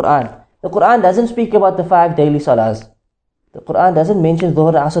clarification for the Quran. The Quran doesn't speak about the 5 daily salahs. The Quran doesn't mention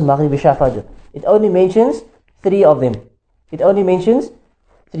Dhuhr, Asr, Maghrib, Isha, Fajr. It only mentions 3 of them. It only mentions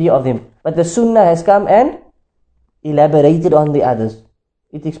 3 of them. But the sunnah has come and elaborated on the others.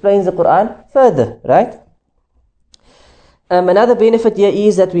 It explains the Quran further, right? Another benefit here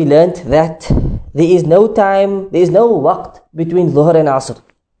is that we learnt that there is no time, there is no waqt between Dhuhr and Asr.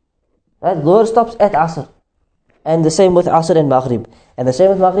 Right? Dhuhr stops at Asr. And the same with Asr and Maghrib. And the same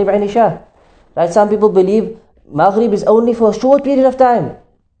with Maghrib and Isha. Right? Some people believe Maghrib is only for a short period of time.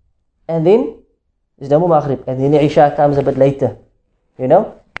 And then there's no more Maghrib. And then Isha comes a bit later. You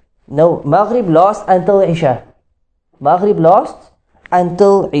know? No, Maghrib lasts until Isha. Maghrib lasts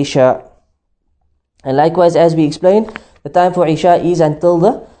until Isha. And likewise, as we explained, the time for Isha is until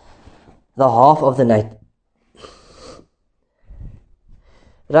the half of the night.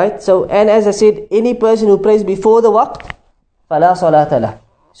 Right? So, and as I said, any person who prays before the waqt, fala salata lah.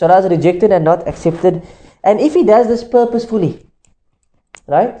 Salah is rejected and not accepted. And if he does this purposefully,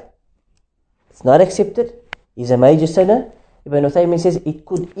 right? It's not accepted. He's a major sinner. Ibn Uthaymin says it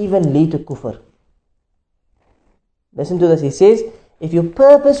could even lead to kufr. Listen to this. He says, if you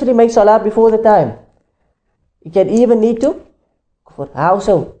purposefully make salah before the time, it can even lead to kufr. How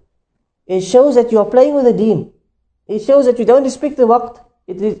so? It shows that you are playing with the deen. It shows that you don't respect the waqt.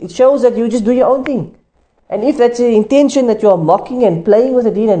 It shows that you just do your own thing. And if that's the intention that you are mocking and playing with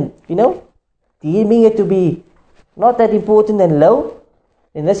the deen and, deeming it to be not that important and low,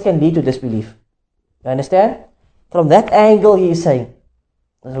 then this can lead to disbelief. You understand? From that angle he is saying.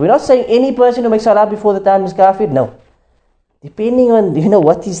 So we're not saying any person who makes salah before the time is kafir. No. Depending on,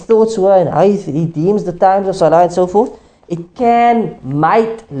 what his thoughts were and how he deems the times of salah and so forth, it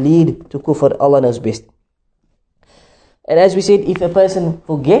might lead to kufr. Allah knows best. And as we said, if a person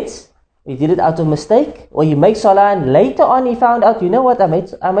forgets, he did it out of mistake, or he makes salah and later on he found out,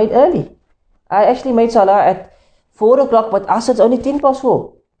 I made early. I actually made salah at 4 o'clock, but Asr's only 10 past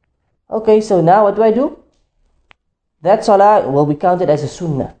 4. Okay, so now what do? That salah will be counted as a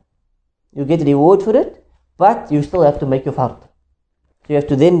sunnah. You get reward for it, but you still have to make your fard. So you have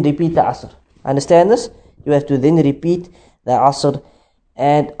to then repeat the Asr. Understand this? You have to then repeat the Asr,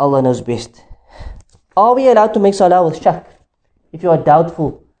 and Allah knows best. Are we allowed to make salah with shak? If you are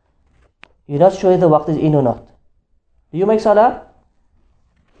doubtful, you're not sure if the waqt is in or not, do you make salah?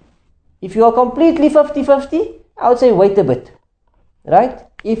 If you are completely 50-50, I would say wait a bit. Right?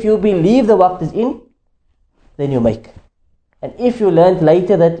 If you believe the waqt is in, then you make. And if you learned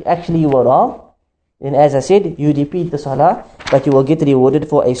later that actually you were wrong, then as I said, you repeat the salah, but you will get rewarded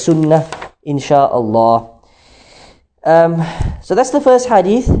for a sunnah, insha'Allah. So that's the first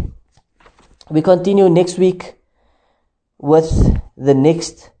hadith. We continue next week with the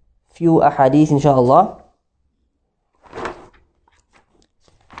next few ahadith, insha'Allah.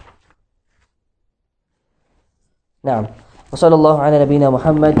 نعم. وصلى الله على نبينا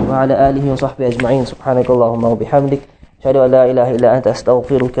محمد وعلى آله وصحبه أجمعين. سبحانك اللهم وبحمدك أشهد أن لا إله إلا أنت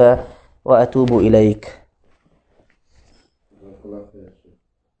أستغفرك وأتوب إليك.